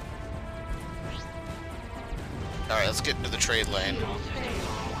 Alright, let's get into the trade lane.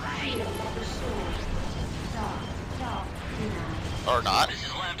 Shield restored. Dock denied. Or not. This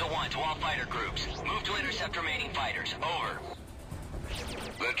is Lambda 1 to all fighter groups. Move to intercept remaining fighters. Over.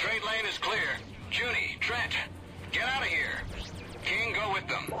 The trade lane is clear. Junie, Trent, get out of here. King, go with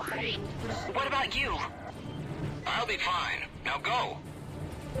them. What about you? I'll be fine. Now go.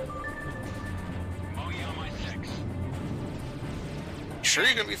 Bogey on my 6. Sure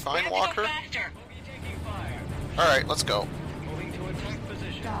you're gonna be fine, We have to Walker? go faster. Bogey taking fire. Alright, let's go. Moving to attack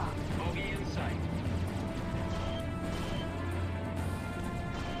position. Dock. Bogey in sight.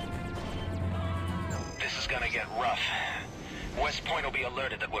 This is gonna get rough. West Point will be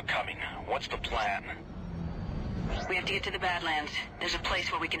alerted that we're coming. What's the plan? We have to get to the Badlands. There's a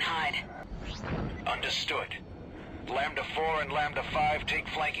place where we can hide. Understood. Lambda 4 and Lambda 5 take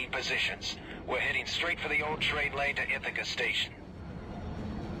flanking positions. We're heading straight for the old trade lane to Ithaca Station.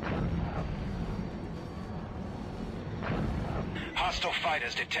 Hostile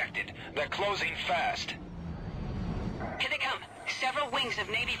fighters detected. They're closing fast. Here they come. Several wings of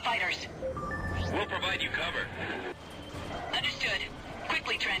Navy fighters. We'll provide you cover. Understood.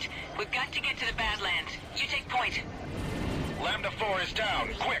 Quickly, Trent. We've got to get to the Badlands. You take point. Lambda 4 is down.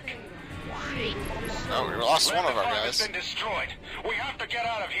 Quick! Oh, we lost one of Lambda our 5 has guys. been destroyed. We have to get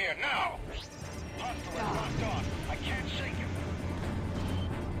out of here now. I can't shake him.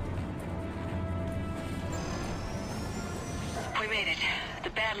 We made it. The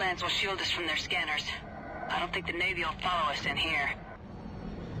Badlands will shield us from their scanners. I don't think the Navy will follow us in here.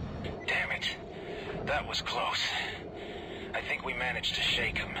 Damn it. That was close. I think we managed to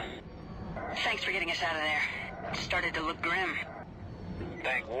shake him. Thanks for getting us out of there. It started to look grim.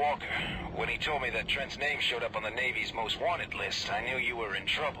 Thank Walker. When he told me that Trent's name showed up on the Navy's most wanted list, I knew you were in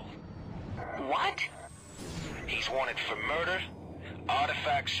trouble. What? He's wanted for murder,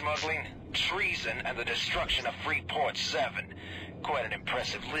 artifact smuggling, treason, and the destruction of Freeport 7. Quite an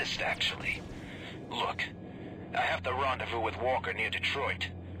impressive list, actually. Look, I have to rendezvous with Walker near Detroit.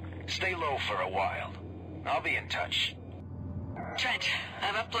 Stay low for a while. I'll be in touch. Trent,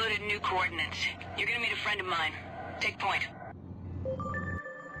 I've uploaded new coordinates. You're gonna meet a friend of mine. Take point.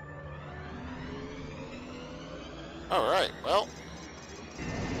 Alright, well.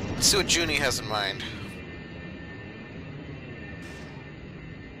 Let's see what Junie has in mind.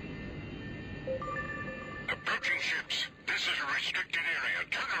 Approaching ships. This is a restricted area.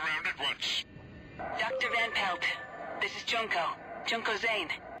 Turn around at once. Dr. Van Pelt, this is Junko. Junko Zane.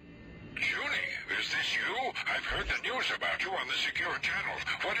 Junie, is this you? I've heard the news about you on the secure channel.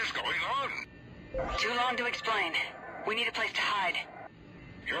 What is going on? Too long to explain. We need a place to hide.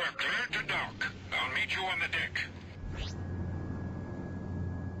 You're cleared to dock. I'll meet you on the deck.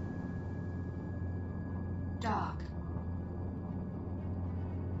 Dock.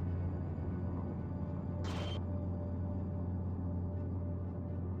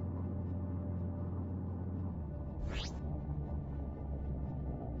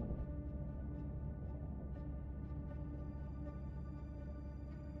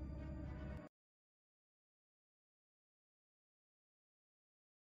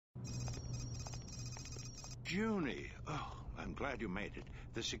 Junie! Oh, I'm glad you made it.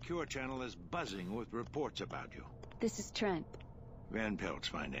 The secure channel is buzzing with reports about you. This is Trent. Van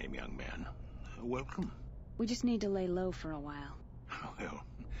Pelt's my name, young man. Welcome. We just need to lay low for a while. Well,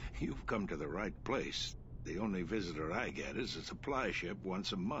 you've come to the right place. The only visitor I get is a supply ship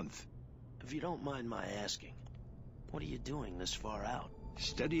once a month. If you don't mind my asking, what are you doing this far out?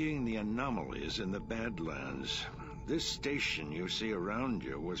 Studying the anomalies in the Badlands. This station you see around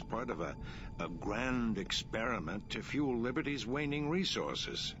you was part of a grand experiment to fuel Liberty's waning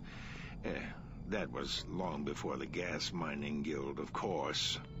resources. That was long before the Gas Mining Guild, of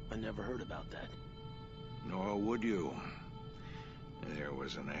course. I never heard about that. Nor would you. There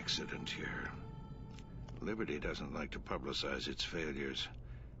was an accident here. Liberty doesn't like to publicize its failures.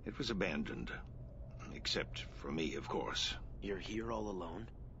 It was abandoned. Except for me, of course. You're here all alone?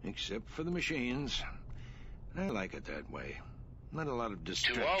 Except for the machines. I like it that way. Not a lot of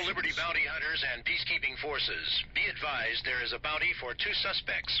distractions. To all Liberty bounty hunters and peacekeeping forces, be advised there is a bounty for 2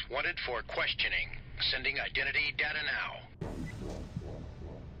 suspects wanted for questioning. Sending identity data now.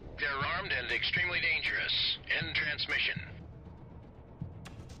 They're armed and extremely dangerous. End transmission.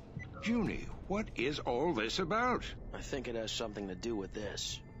 Junie, what is all this about? I think it has something to do with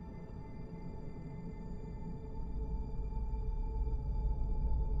this.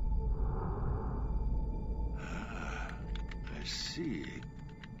 I see.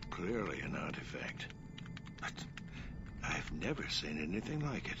 Clearly an artifact. But I've never seen anything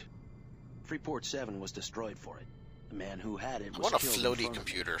like it. Freeport 7 was destroyed for it. The man who had it was What a killed in floaty front of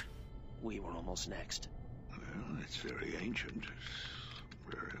computer. me. We were almost next. Well, it's very ancient.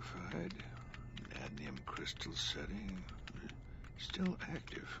 Verified. Cadmium crystal setting. Still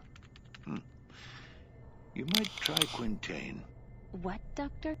active. You might try Quintain. What,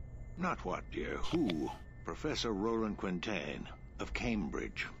 Doctor? Not what, dear. Who? Professor Roland Quintain of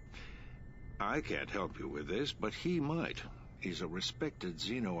Cambridge. I can't help you with this, but he might. He's a respected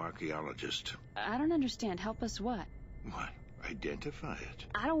xenoarchaeologist. I don't understand. Help us what? What? Identify it.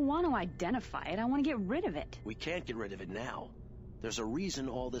 I don't want to identify it. I want to get rid of it. We can't get rid of it now. There's a reason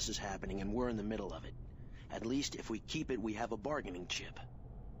all this is happening, and we're in the middle of it. At least if we keep it, we have a bargaining chip.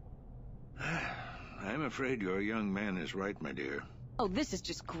 I'm afraid your young man is right, my dear. Oh, this is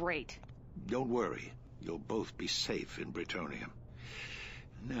just great. Don't worry. You'll both be safe in Britonium.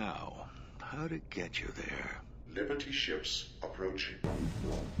 Now, how to get you there? Liberty ships approaching.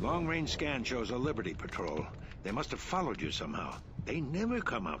 Long-range scan shows a Liberty patrol. They must have followed you somehow. They never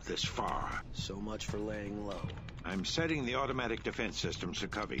come out this far. So much for laying low. I'm setting the automatic defense systems to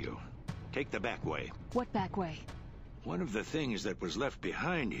cover you. Take the back way. What back way? One of the things that was left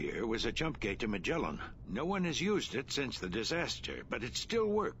behind here was a jump gate to Magellan. No one has used it since the disaster, but it still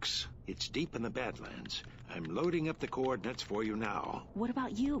works. It's deep in the Badlands. I'm loading up the coordinates for you now. What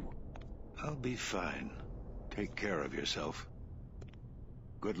about you? I'll be fine. Take care of yourself.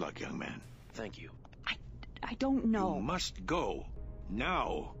 Good luck, young man. Thank you. I don't know. You must go.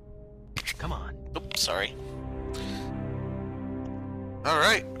 Now. Come on. Oops, sorry.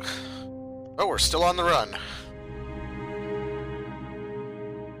 Alright. Oh, we're still on the run.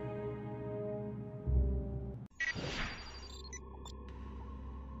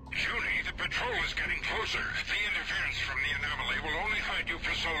 Junie, the patrol is getting closer. The interference from the anomaly will only hide you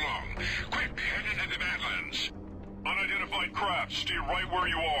for so long. Quick, head into the Badlands. Unidentified craft, stay right where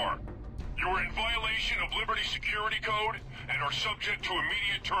you are. You are in violation of Liberty Security Code and are subject to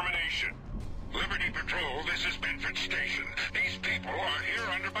immediate termination. Liberty Patrol, this is Benford Station. These people are here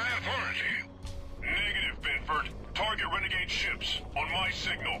under my authority. Negative, Benford. Target renegade ships on my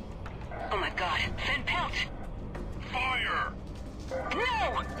signal. Oh my god, Van Pelt! Fire!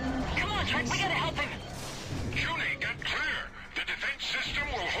 No! Come on, Trent, we gotta help him! Junie, get clear! The defense system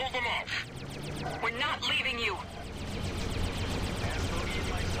will hold them off. We're not leaving you!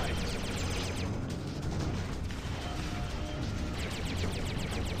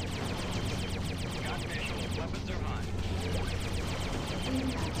 Weapons are hot.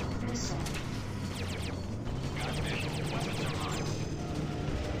 Impact missile. Got visual. Weapons are hot.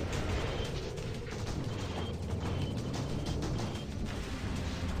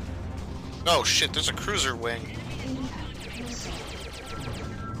 Oh shit, there's a cruiser wing. Impact missile.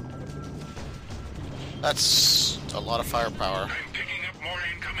 That's a lot of firepower. I'm picking up more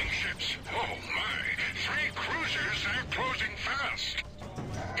incoming ships. Oh my! 3 cruisers are closing fast.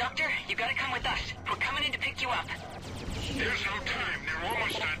 Doctor, you gotta come with us. We're coming in to pick you up. There's no time. They're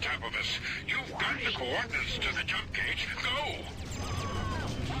almost on top of us. You've got the coordinates to the jump gate. Go!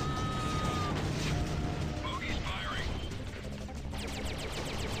 Bogey's firing.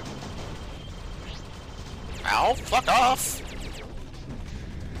 Ow, fuck off!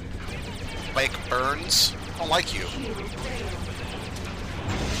 Mike Burns, I don't like you.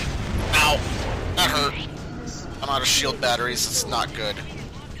 Ow! That hurt. I'm out of shield batteries, it's not good.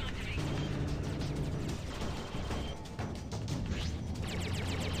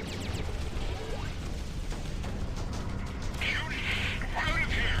 Out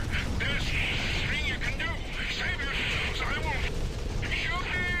of here! There's nothing you can do! Save yourselves! I will...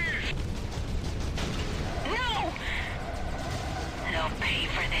 Junie! No! They'll pay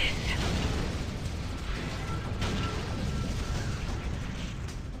for this.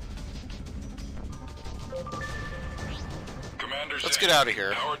 Commander Let's Zane, get out of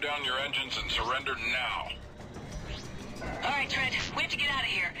here. Power down your engines and surrender now. Alright, Trent, we have to get out of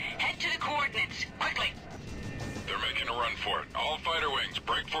here. Head to the coordinates, quickly. They're making a run for it. All fighter wings,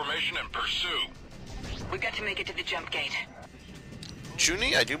 break formation and pursue. We've got to make it to the jump gate.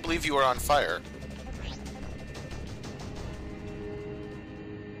 Junie, I do believe you are on fire.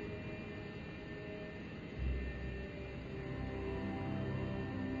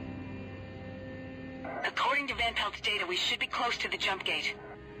 According to Van Pelt's data, we should be close to the jump gate.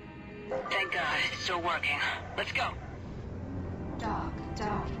 Thank God, it's still working. Let's go. Dock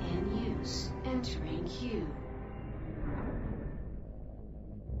in use. Entering queue.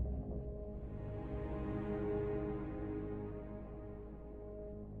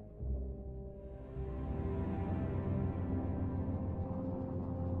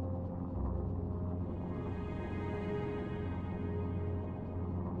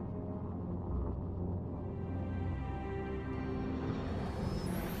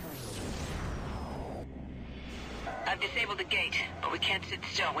 I've disabled the gate, but we can't sit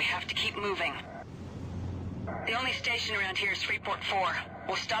still. We have to keep moving. The only station around here is Freeport 4.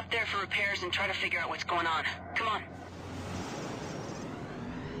 We'll stop there for repairs and try to figure out what's going on. Come on.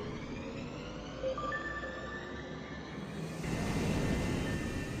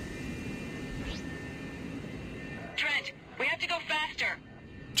 Trent, we have to go faster.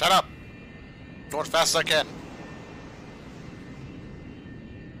 Shut up! Go as fast as I can.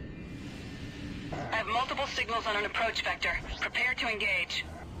 I have multiple signals on an approach vector. Prepare to engage.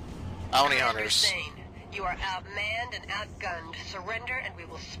 Bounty hunters. Zane, you are outmanned and outgunned. Surrender and we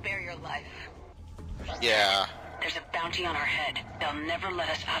will spare your life. Yeah. There's a bounty on our head. They'll never let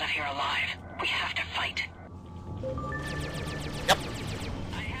us out of here alive. We have to fight. Yep.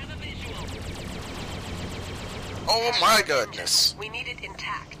 I have a visual. Oh my goodness. We need it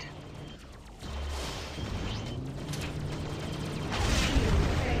intact.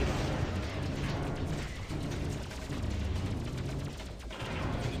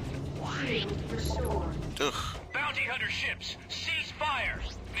 Shield restored. Ugh. Bounty hunter ships, cease fire.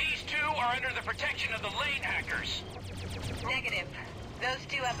 These 2 are under the protection of the lane hackers. Negative. Those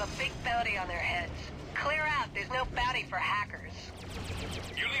 2 have a big bounty on their heads. Clear out. There's no bounty for hackers.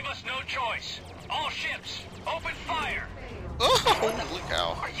 You leave us no choice. All ships, open fire. Oh, holy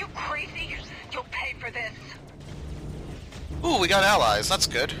cow. Are you crazy? You'll pay for this. Ooh, we got allies. That's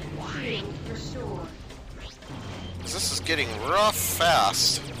good. Shield restored. 'Cause this is getting rough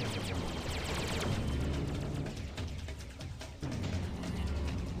fast.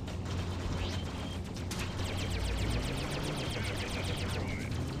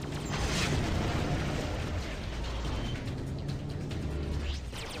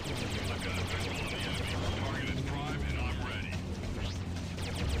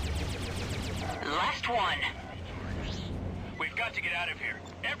 Last one. We've got to get out of here.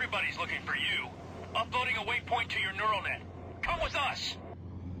 Everybody's looking for you. Uploading a waypoint to your neural net. Come with us.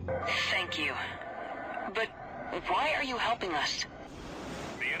 Thank you. But why are you helping us?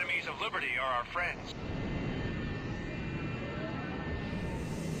 The enemy's of Liberty are our friends.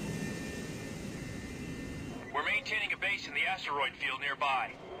 We're maintaining a base in the asteroid field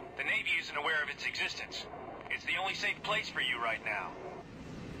nearby. The Navy isn't aware of its existence. It's the only safe place for you right now.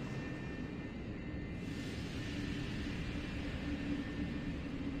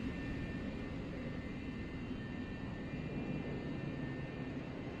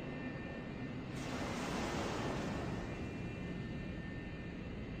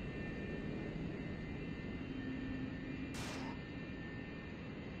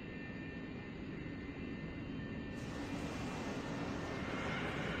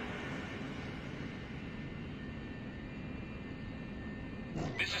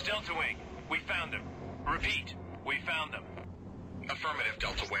 This is Delta Wing. We found them. Repeat, we found them. Affirmative,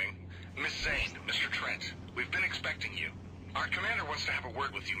 Delta Wing. Miss Zane, Mr. Trent, we've been expecting you. Our commander wants to have a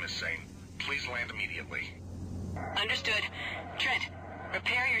word with you, Miss Zane. Please land immediately. Understood. Trent,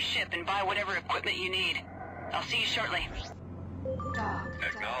 repair your ship and buy whatever equipment you need. I'll see you shortly. Dock.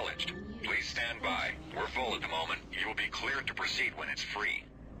 Acknowledged. Please stand by. We're full at the moment. You will be cleared to proceed when it's free.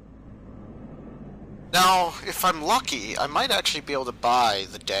 Now, if I'm lucky, I might actually be able to buy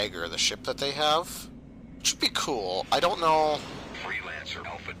the dagger, the ship that they have. Which would be cool. I don't know. Freelancer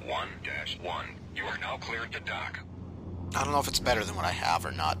Alpha 1-1. You are now cleared to dock. I don't know if it's better than what I have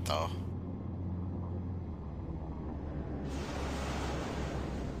or not, though.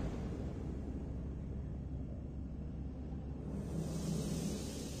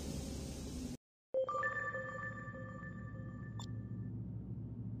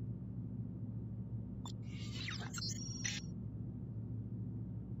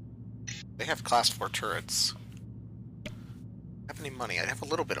 They have class 4 turrets. Have any money? I have a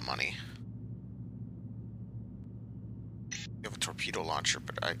little bit of money. You have a torpedo launcher,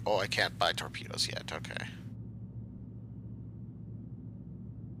 but I can't buy torpedoes yet. Okay.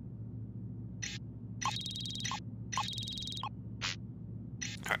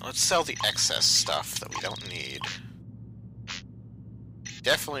 Alright, let's sell the excess stuff that we don't need.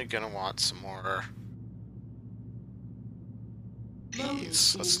 Definitely gonna want some more.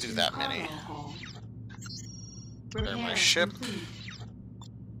 These. Let's do that many. Repair my ship.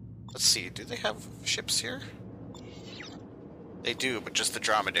 Let's see, do they have ships here? They do, but just the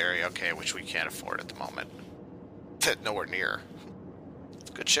dromedary, okay, which we can't afford at the moment. Nowhere near. It's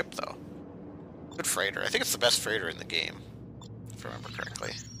a good ship, though. Good freighter. I think it's the best freighter in the game, if I remember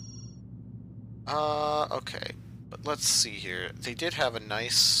correctly. Okay. But let's see here. They did have a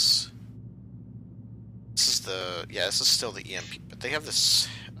nice... This is the... Yeah, this is still the EMP, but they have this...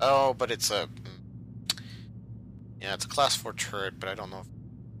 Oh, but it's a... Yeah, it's a class 4 turret, but I don't know if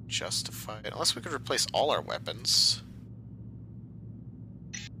justify it. Unless we could replace all our weapons.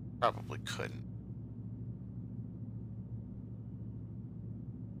 Probably couldn't.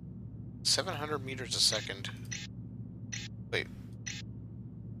 700 meters a second. Wait.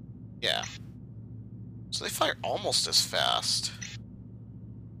 Yeah. So they fire almost as fast.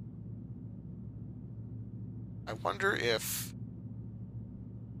 I wonder if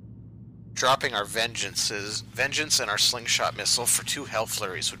dropping our Vengeance and our slingshot missile for 2 Hell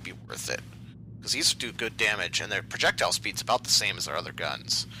Flurries would be worth it. Because these do good damage, and their projectile speed's about the same as our other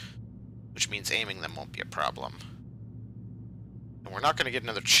guns. Which means aiming them won't be a problem. And we're not going to get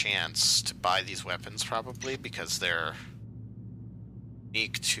another chance to buy these weapons, probably, because they're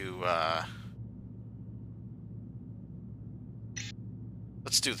unique to,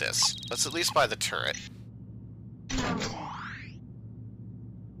 Let's do this. Let's at least buy the turret.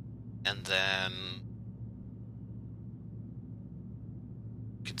 And then...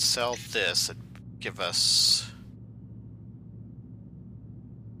 we could sell this and give us...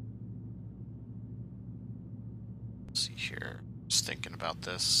 Let's see here. Just thinking about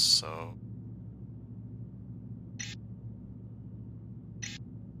this, so...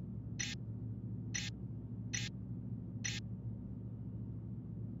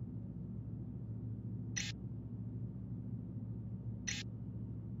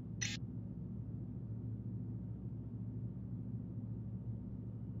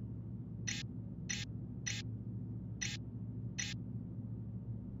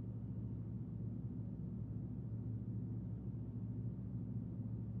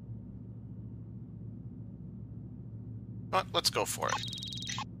 But let's go for it.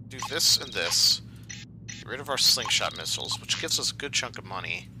 Do this and this. Get rid of our slingshot missiles, which gives us a good chunk of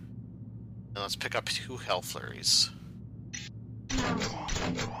money. And let's pick up 2 Hell Flurries.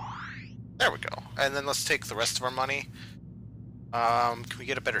 There we go. And then let's take the rest of our money. Can we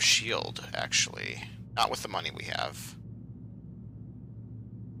get a better shield, actually? Not with the money we have.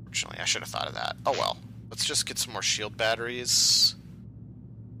 Fortunately, I should have thought of that. Oh well. Let's just get some more shield batteries.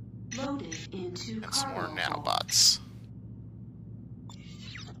 Loaded into And some more cargo hold. nanobots.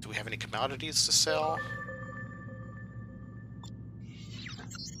 Do we have any commodities to sell?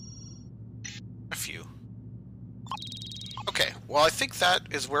 A few. Okay, well I think that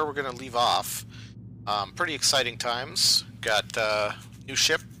is where we're going to leave off. Pretty exciting times. Got new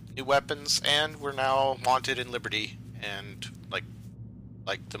ship, new weapons, and we're now wanted in Liberty, and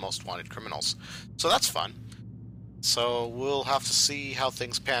like the most wanted criminals. So that's fun. So we'll have to see how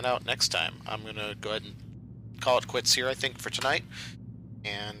things pan out next time. I'm going to go ahead and call it quits here, I think, for tonight.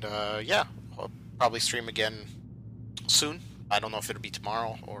 And yeah, I'll probably stream again soon. I don't know if it'll be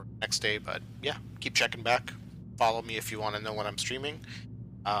tomorrow or next day, but yeah, keep checking back. Follow me if you want to know when I'm streaming.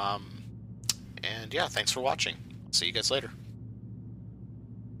 And yeah, thanks for watching. See you guys later.